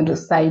on the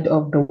side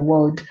of the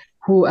world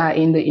who are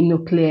in the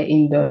nuclear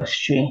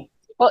industry?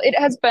 Well, it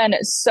has been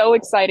so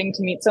exciting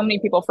to meet so many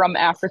people from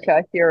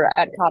Africa here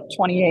at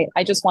COP28.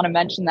 I just want to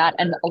mention that.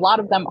 And a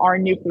lot of them are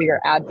nuclear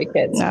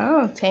advocates.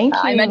 Oh, thank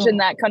you. I mentioned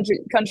that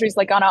countries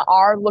like Ghana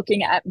are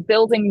looking at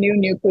building new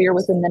nuclear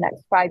within the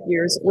next 5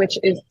 years, which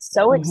is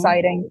so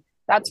exciting.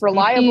 That's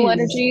reliable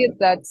energy,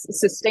 that's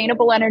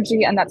sustainable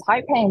energy, and that's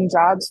high-paying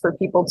jobs for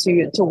people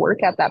to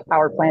work at that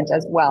power plant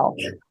as well.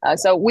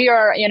 So we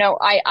are,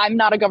 I'm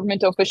not a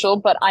government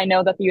official, but I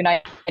know that the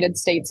United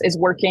States is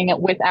working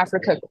with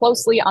Africa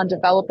closely on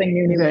developing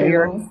new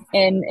nuclear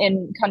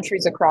in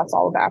countries across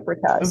all of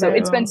Africa. So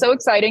it's been so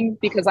exciting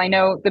because I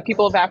know the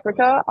people of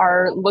Africa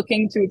are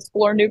looking to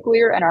explore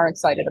nuclear and are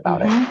excited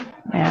about it.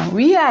 Yeah,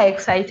 we are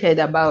excited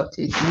about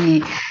it.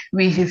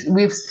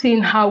 We've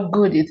seen how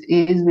good it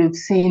is. We've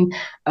seen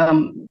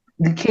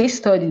the case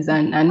studies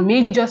and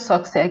major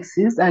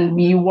successes, and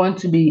we want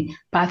to be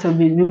part of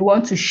it. We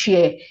want to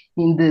share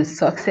in the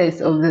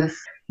success of this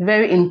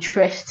very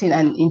interesting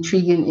and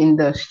intriguing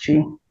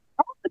industry.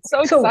 Oh, that's so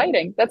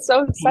exciting. That's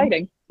so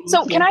exciting.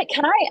 So can I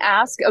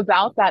ask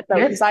about that though?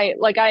 Because I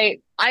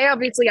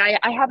obviously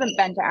haven't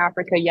been to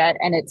Africa yet,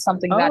 and it's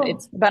something that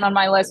it's been on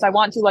my list. I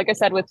want to, like I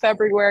said, with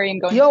February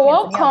and going. You're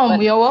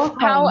welcome. You're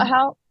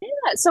welcome.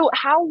 So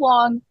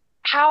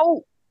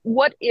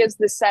what is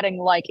the setting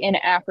like in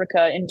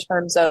Africa in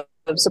terms of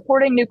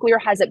supporting nuclear?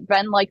 Has it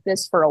been like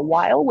this for a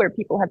while, where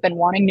people have been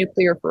wanting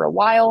nuclear for a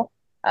while?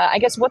 I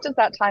guess, what does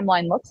that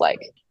timeline look like?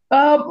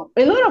 A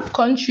lot of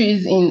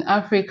countries in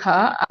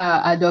Africa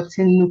are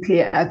adopting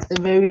nuclear at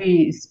a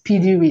very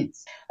speedy rate.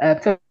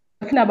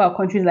 Talking about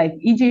countries like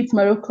Egypt,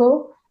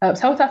 Morocco,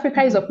 South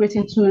Africa is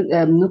operating two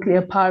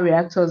nuclear power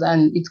reactors,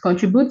 and it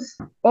contributes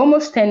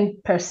almost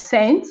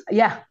 10%.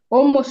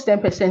 Almost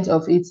 10%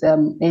 of its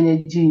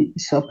energy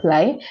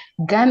supply.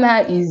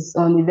 Ghana is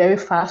on a very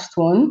fast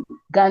one.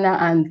 Ghana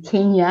and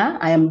Kenya,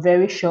 I am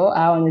very sure,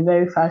 are on a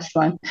very fast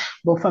one.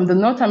 But from the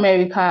North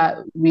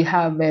America, we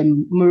have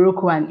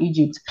Morocco and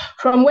Egypt.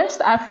 From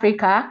West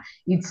Africa,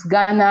 it's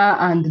Ghana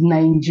and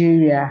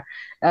Nigeria.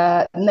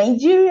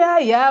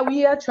 Nigeria,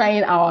 we are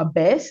trying our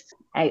best.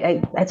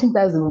 I think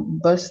that's the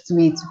best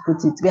way to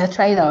put it. We are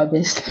trying our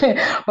best.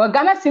 But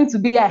Ghana seems to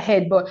be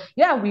ahead. But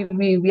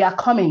we are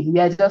coming. We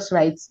are just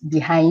right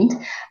behind.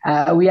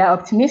 We are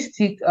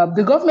optimistic.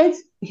 The government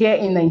here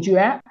in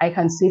Nigeria, I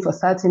can say for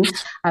certain,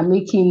 are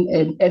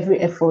making every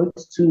effort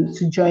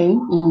to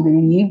join in the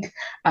league.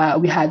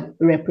 We had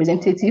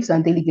representatives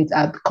and delegates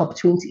at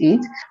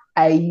COP28.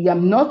 I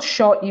am not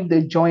sure if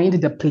they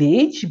joined the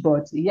pledge,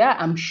 but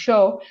I'm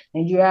sure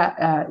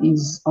Nigeria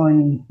is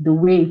on the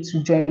way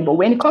to join. But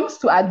when it comes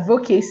to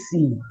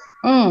advocacy,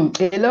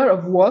 a lot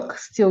of work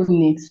still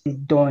needs to be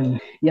done.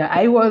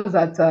 I was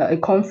at a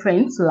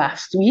conference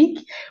last week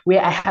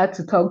where I had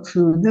to talk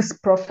to these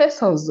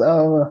professors.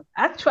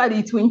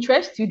 Actually, to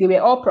interest you, they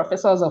were all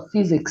professors of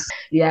physics.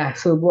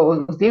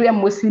 So they were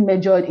mostly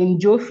majored in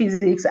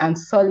geophysics and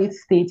solid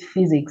state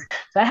physics.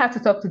 So I had to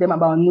talk to them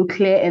about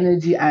nuclear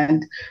energy,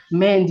 and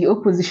man, the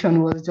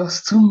opposition was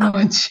just too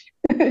much.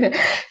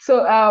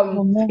 So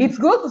it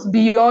goes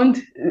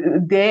beyond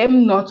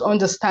them not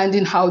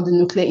understanding how the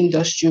nuclear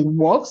industry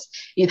works.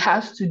 It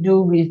has to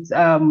do with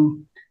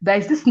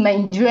there's this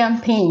Nigerian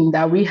thing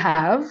that we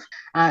have,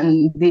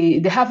 and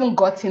they haven't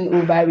gotten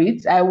over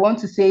it. I want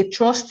to say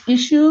trust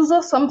issues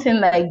or something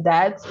like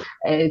that.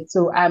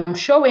 So I'm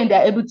sure when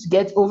they're able to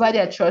get over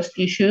their trust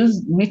issues,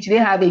 which they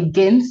have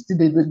against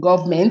the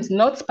government,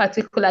 not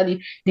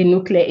particularly the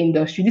nuclear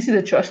industry, this is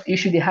a trust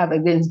issue they have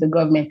against the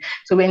government.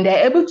 So when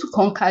they're able to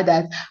conquer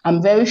that,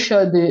 I'm very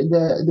sure they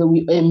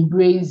will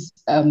embrace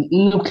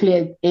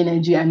nuclear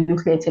energy and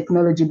nuclear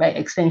technology by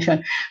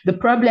extension. The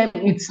problem,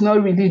 it's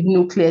not really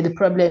nuclear. The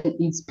problem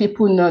is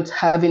people not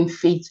having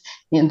faith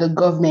in the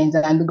government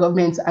and the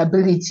government's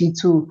ability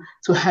to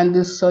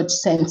handle such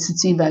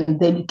sensitive and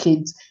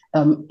delicate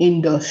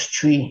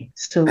industry.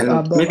 So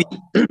maybe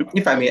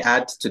if I may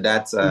add to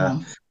that,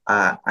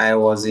 I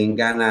was in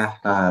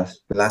Ghana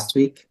last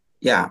week.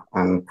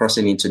 I'm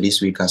crossing into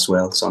this week as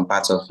well, some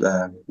parts of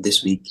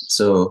this week.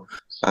 So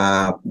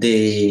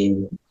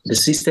The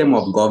system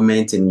of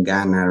government in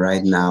Ghana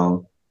right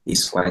now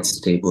is quite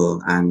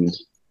stable, and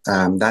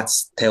that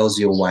tells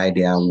you why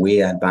they are way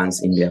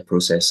advanced in their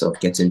process of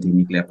getting the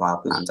nuclear power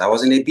plants. I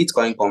was in a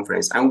Bitcoin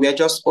conference, and we are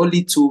just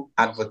only two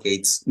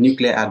advocates,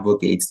 nuclear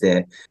advocates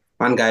there.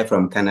 One guy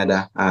from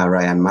Canada,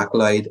 Ryan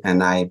McLeod,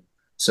 and I.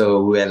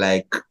 So we're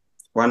like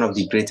one of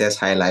the greatest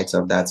highlights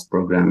of that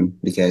program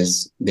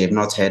because they've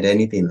not heard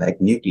anything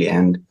like nuclear.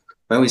 And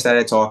when we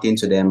started talking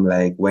to them,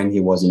 like when he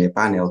was in a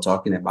panel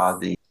talking about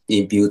the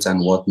inputs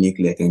and what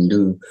nuclear can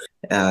do,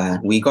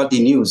 we got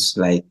the news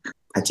like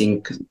I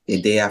think a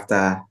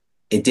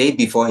day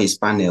before his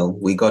panel,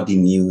 we got the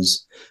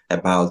news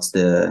about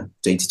the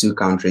 22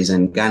 countries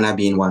and Ghana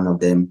being one of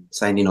them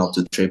signing up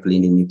to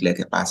tripling the nuclear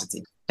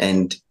capacity.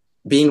 And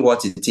being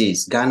what it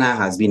is, Ghana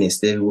has been a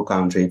stable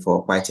country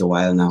for quite a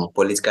while now,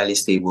 politically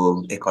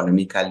stable,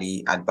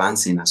 economically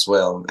advancing as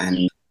well.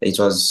 And it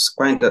was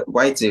quite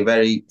a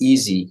very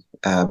easy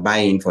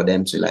buy-in for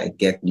them to like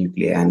get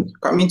nuclear. And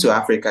coming to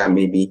Africa,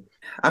 maybe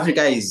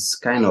Africa is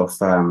kind of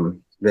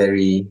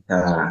very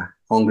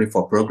hungry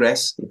for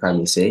progress, if I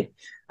may say.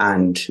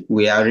 And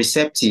we are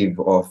receptive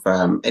of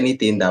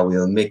anything that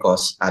will make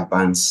us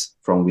advance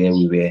from where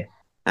we were.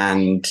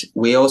 And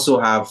we also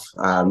have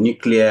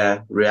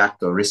nuclear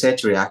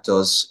research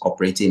reactors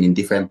operating in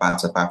different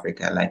parts of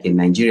Africa. Like in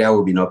Nigeria,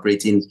 we've been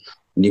operating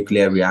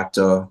nuclear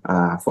reactor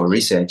for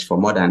research for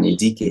more than a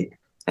decade,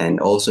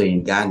 and also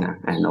in Ghana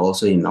and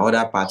also in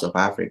other parts of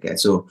Africa.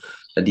 So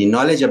the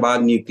knowledge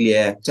about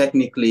nuclear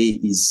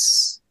technically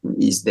is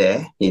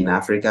there in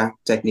Africa,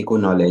 technical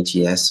knowledge,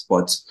 yes,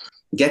 but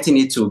getting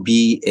it to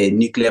be a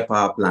nuclear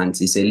power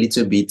plant is a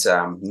little bit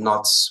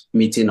not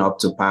meeting up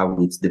to par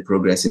with the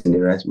progress in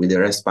the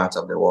rest part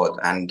of the world.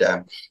 And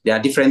there are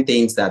different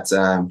things that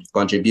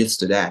contributes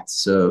to that.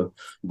 So,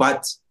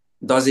 but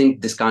doesn't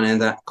discount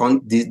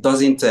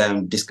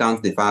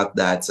discount the fact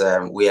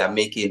that we are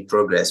making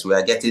progress. We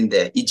are getting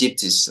there.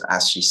 Egypt is,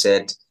 as she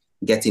said,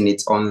 getting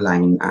it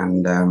online,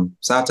 and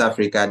South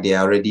Africa, they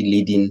are already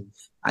leading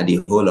at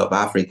the whole of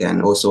Africa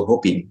and also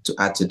hoping to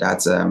add to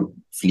that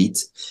fleet.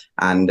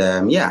 And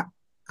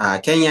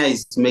Kenya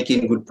is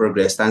making good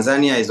progress.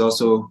 Tanzania is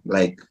also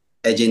like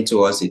edging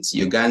towards it.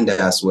 Uganda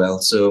as well.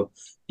 So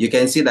you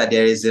can see that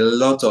there is a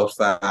lot of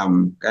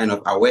kind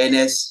of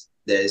awareness.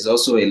 There is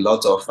also a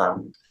lot of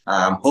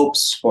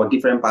hopes for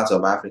different parts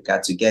of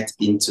Africa to get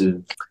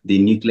into the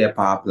nuclear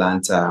power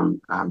plant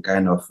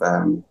kind of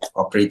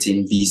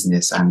operating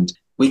business. And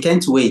we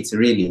can't wait,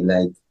 really.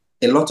 Like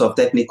a lot of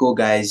technical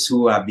guys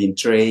who have been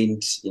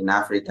trained in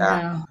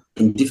Africa,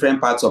 in different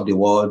parts of the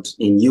world,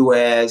 in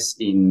US,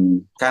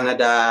 in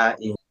Canada,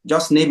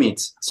 just name it.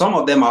 Some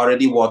of them are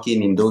already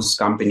working in those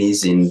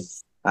companies, in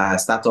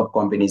startup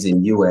companies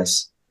in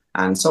US.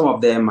 And some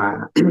of them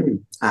are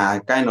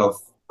kind of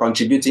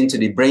contributing to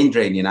the brain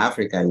drain in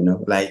Africa,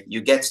 like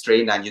you get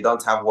trained and you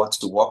don't have what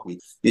to work with.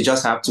 You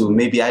just have to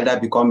maybe either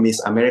become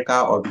Miss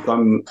America or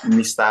become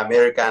Mr.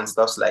 America and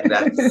stuff like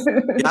that.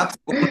 You have to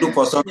go look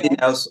for something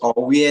else or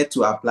where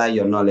to apply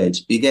your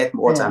knowledge. You get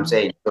what I'm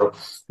saying? So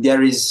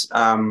there is,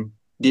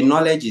 the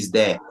knowledge is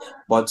there,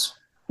 but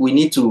we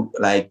need to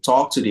like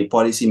talk to the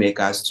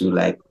policymakers to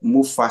like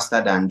move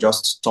faster than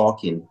just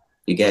talking.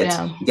 You get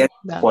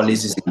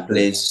policies in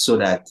place so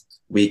that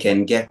we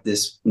can get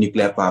this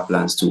nuclear power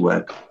plants to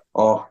work.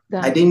 Or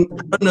I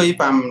don't know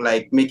if I'm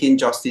like making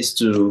justice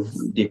to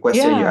the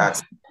question you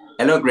asked.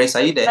 Hello, Grace,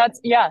 are you there?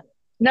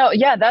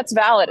 That's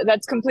valid.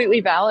 That's completely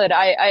valid.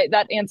 I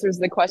that answers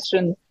the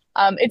question.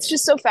 It's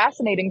just so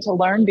fascinating to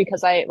learn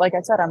because like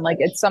I said, I'm like,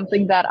 it's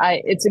something that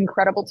it's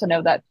incredible to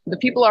know that the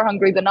people are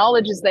hungry, the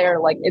knowledge is there,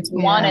 like it's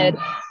wanted.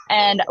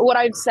 And what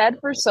I've said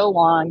for so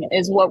long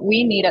is what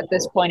we need at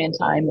this point in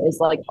time is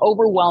like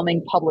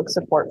overwhelming public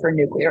support for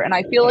nuclear. And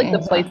I feel like the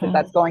place that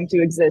that's going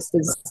to exist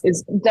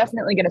is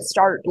definitely going to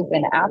start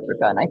within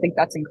Africa. And I think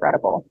that's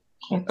incredible.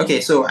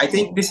 Okay, so I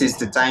think this is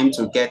the time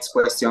to get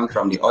questions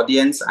from the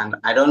audience. And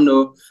I don't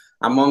know,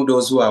 among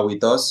those who are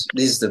with us,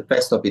 this is the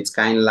first of its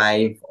kind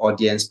live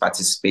audience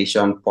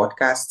participation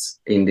podcast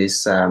in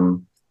this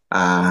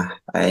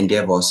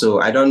endeavor.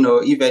 So I don't know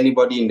if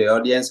anybody in the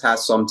audience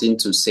has something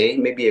to say,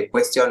 maybe a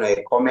question or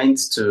a comment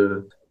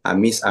to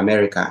Miss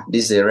America.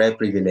 This is a rare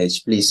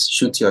privilege. Please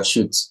shoot your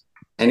shoot.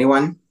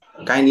 Anyone?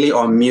 Kindly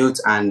unmute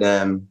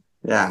and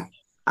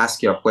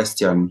ask your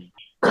question.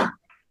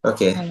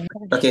 Okay.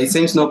 It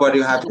seems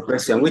nobody has a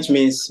question, which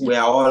means we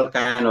are all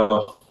kind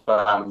of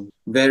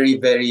very,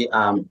 very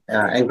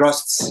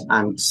engrossed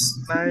and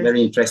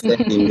very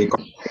interested in the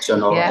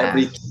conversation of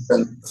every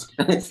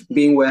question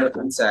being well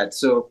answered.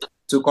 So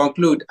to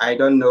conclude, I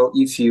don't know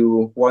if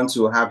you want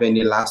to have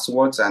any last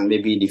words and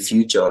maybe in the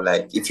future,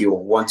 like if you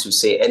want to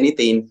say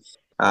anything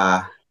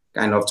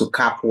kind of to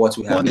cap what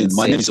we have been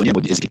saying.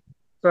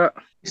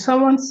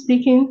 Someone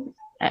speaking?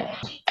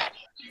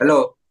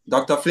 Hello,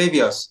 Dr.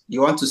 Flavius,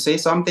 you want to say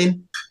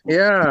something?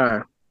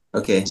 Yeah.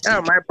 Okay.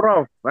 Yeah, my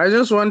prof, I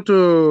just want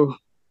to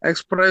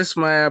express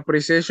my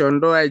appreciation,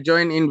 though I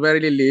joined in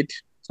very late.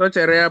 Such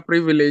a rare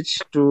privilege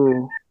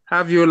to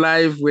have you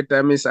live with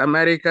Miss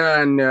America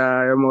and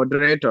your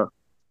moderator.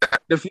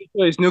 The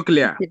future is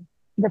nuclear.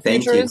 The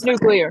Thank future you. is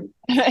nuclear.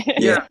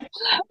 Yeah.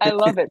 I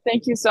love it.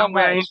 Thank you so And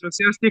we are much.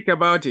 enthusiastic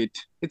about it.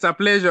 It's a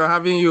pleasure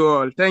having you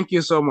all. Thank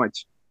you so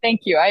much.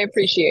 Thank you. I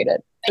appreciate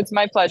it. It's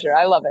my pleasure.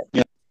 I love it.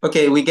 Yeah.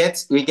 Okay, we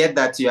get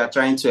that you are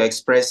trying to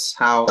express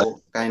how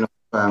kind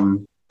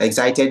of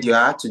excited you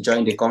are to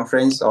join the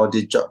conference or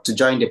to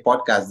join the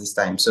podcast this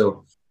time.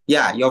 So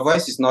yeah, your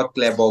voice is not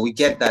clear, but we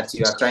get that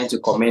you are trying to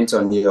comment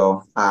on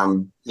your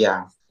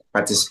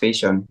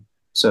participation.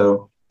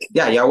 So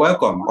yeah, you're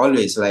welcome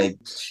always. I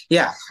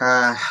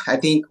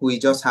think we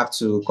just have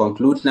to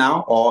conclude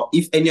now. Or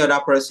if any other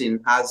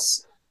person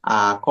has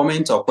a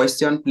comment or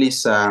question,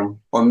 please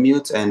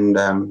unmute and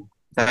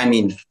chime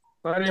in.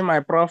 Sorry,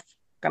 my prof.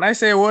 Can I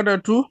say a word or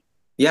two?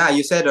 Yeah,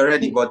 you said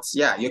already, but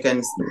yeah, you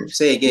can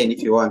say again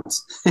if you want.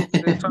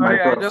 Sorry,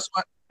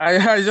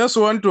 I just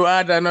want to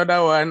add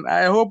another one.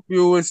 I hope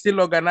you will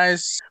still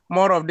organize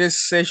more of these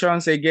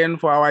sessions again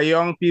for our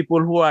young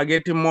people who are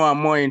getting more and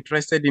more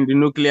interested in the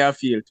nuclear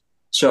field.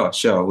 Sure.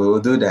 We will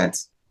do that.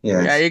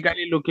 Yes. We are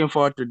eagerly looking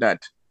forward to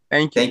that.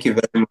 Thank you. Thank you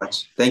very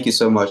much. Thank you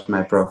so much,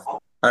 my prof.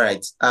 All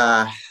right.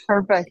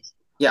 Perfect.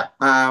 Yeah.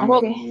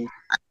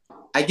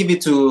 I give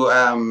it to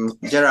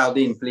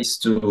Geraldine, please,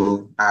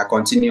 to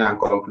continue and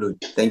conclude.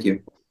 Thank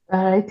you.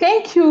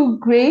 Thank you,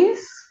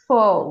 Grace,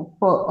 for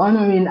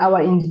honoring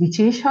our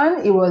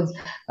invitation. It was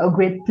a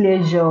great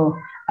pleasure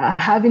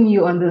having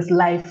you on this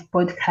live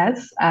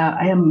podcast.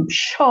 I am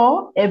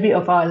sure every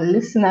of our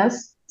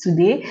listeners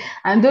today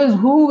and those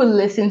who will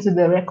listen to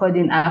the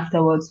recording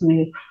afterwards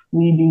will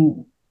be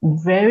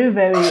very,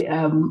 very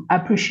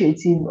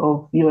appreciative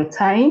of your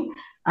time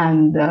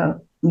and the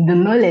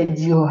knowledge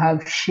you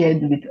have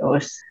shared with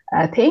us.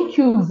 Thank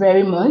you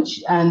very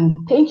much, and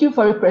thank you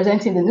for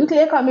representing the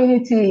nuclear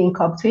community in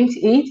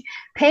COP28.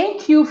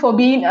 Thank you for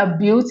being a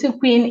beauty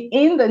queen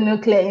in the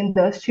nuclear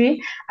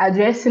industry,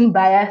 addressing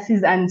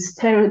biases and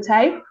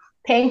stereotypes.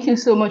 Thank you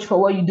so much for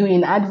what you do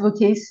in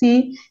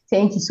advocacy.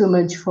 Thank you so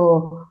much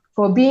for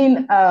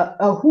being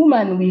a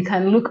woman we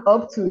can look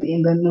up to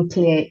in the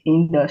nuclear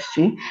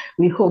industry.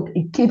 We hope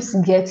it keeps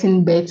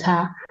getting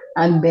better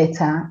and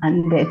better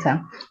and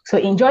better. So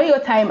enjoy your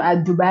time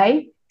at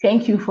Dubai.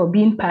 Thank you for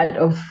being part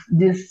of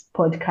this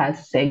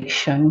podcast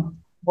section.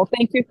 Well,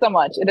 thank you so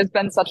much. It has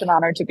been such an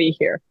honor to be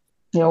here.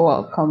 You're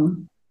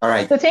welcome. All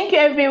right. So thank you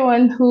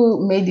everyone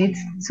who made it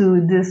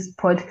to this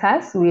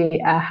podcast. We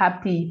are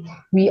happy.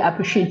 We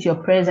appreciate your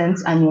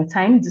presence and your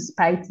time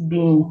despite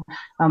being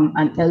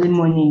an early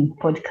morning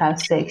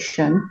podcast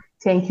section.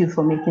 Thank you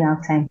for making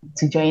our time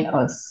to join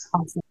us.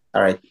 Awesome.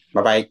 All right.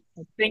 Bye-bye.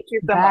 Thank you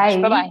so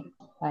much. Bye-bye.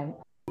 Bye.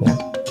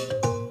 Yeah.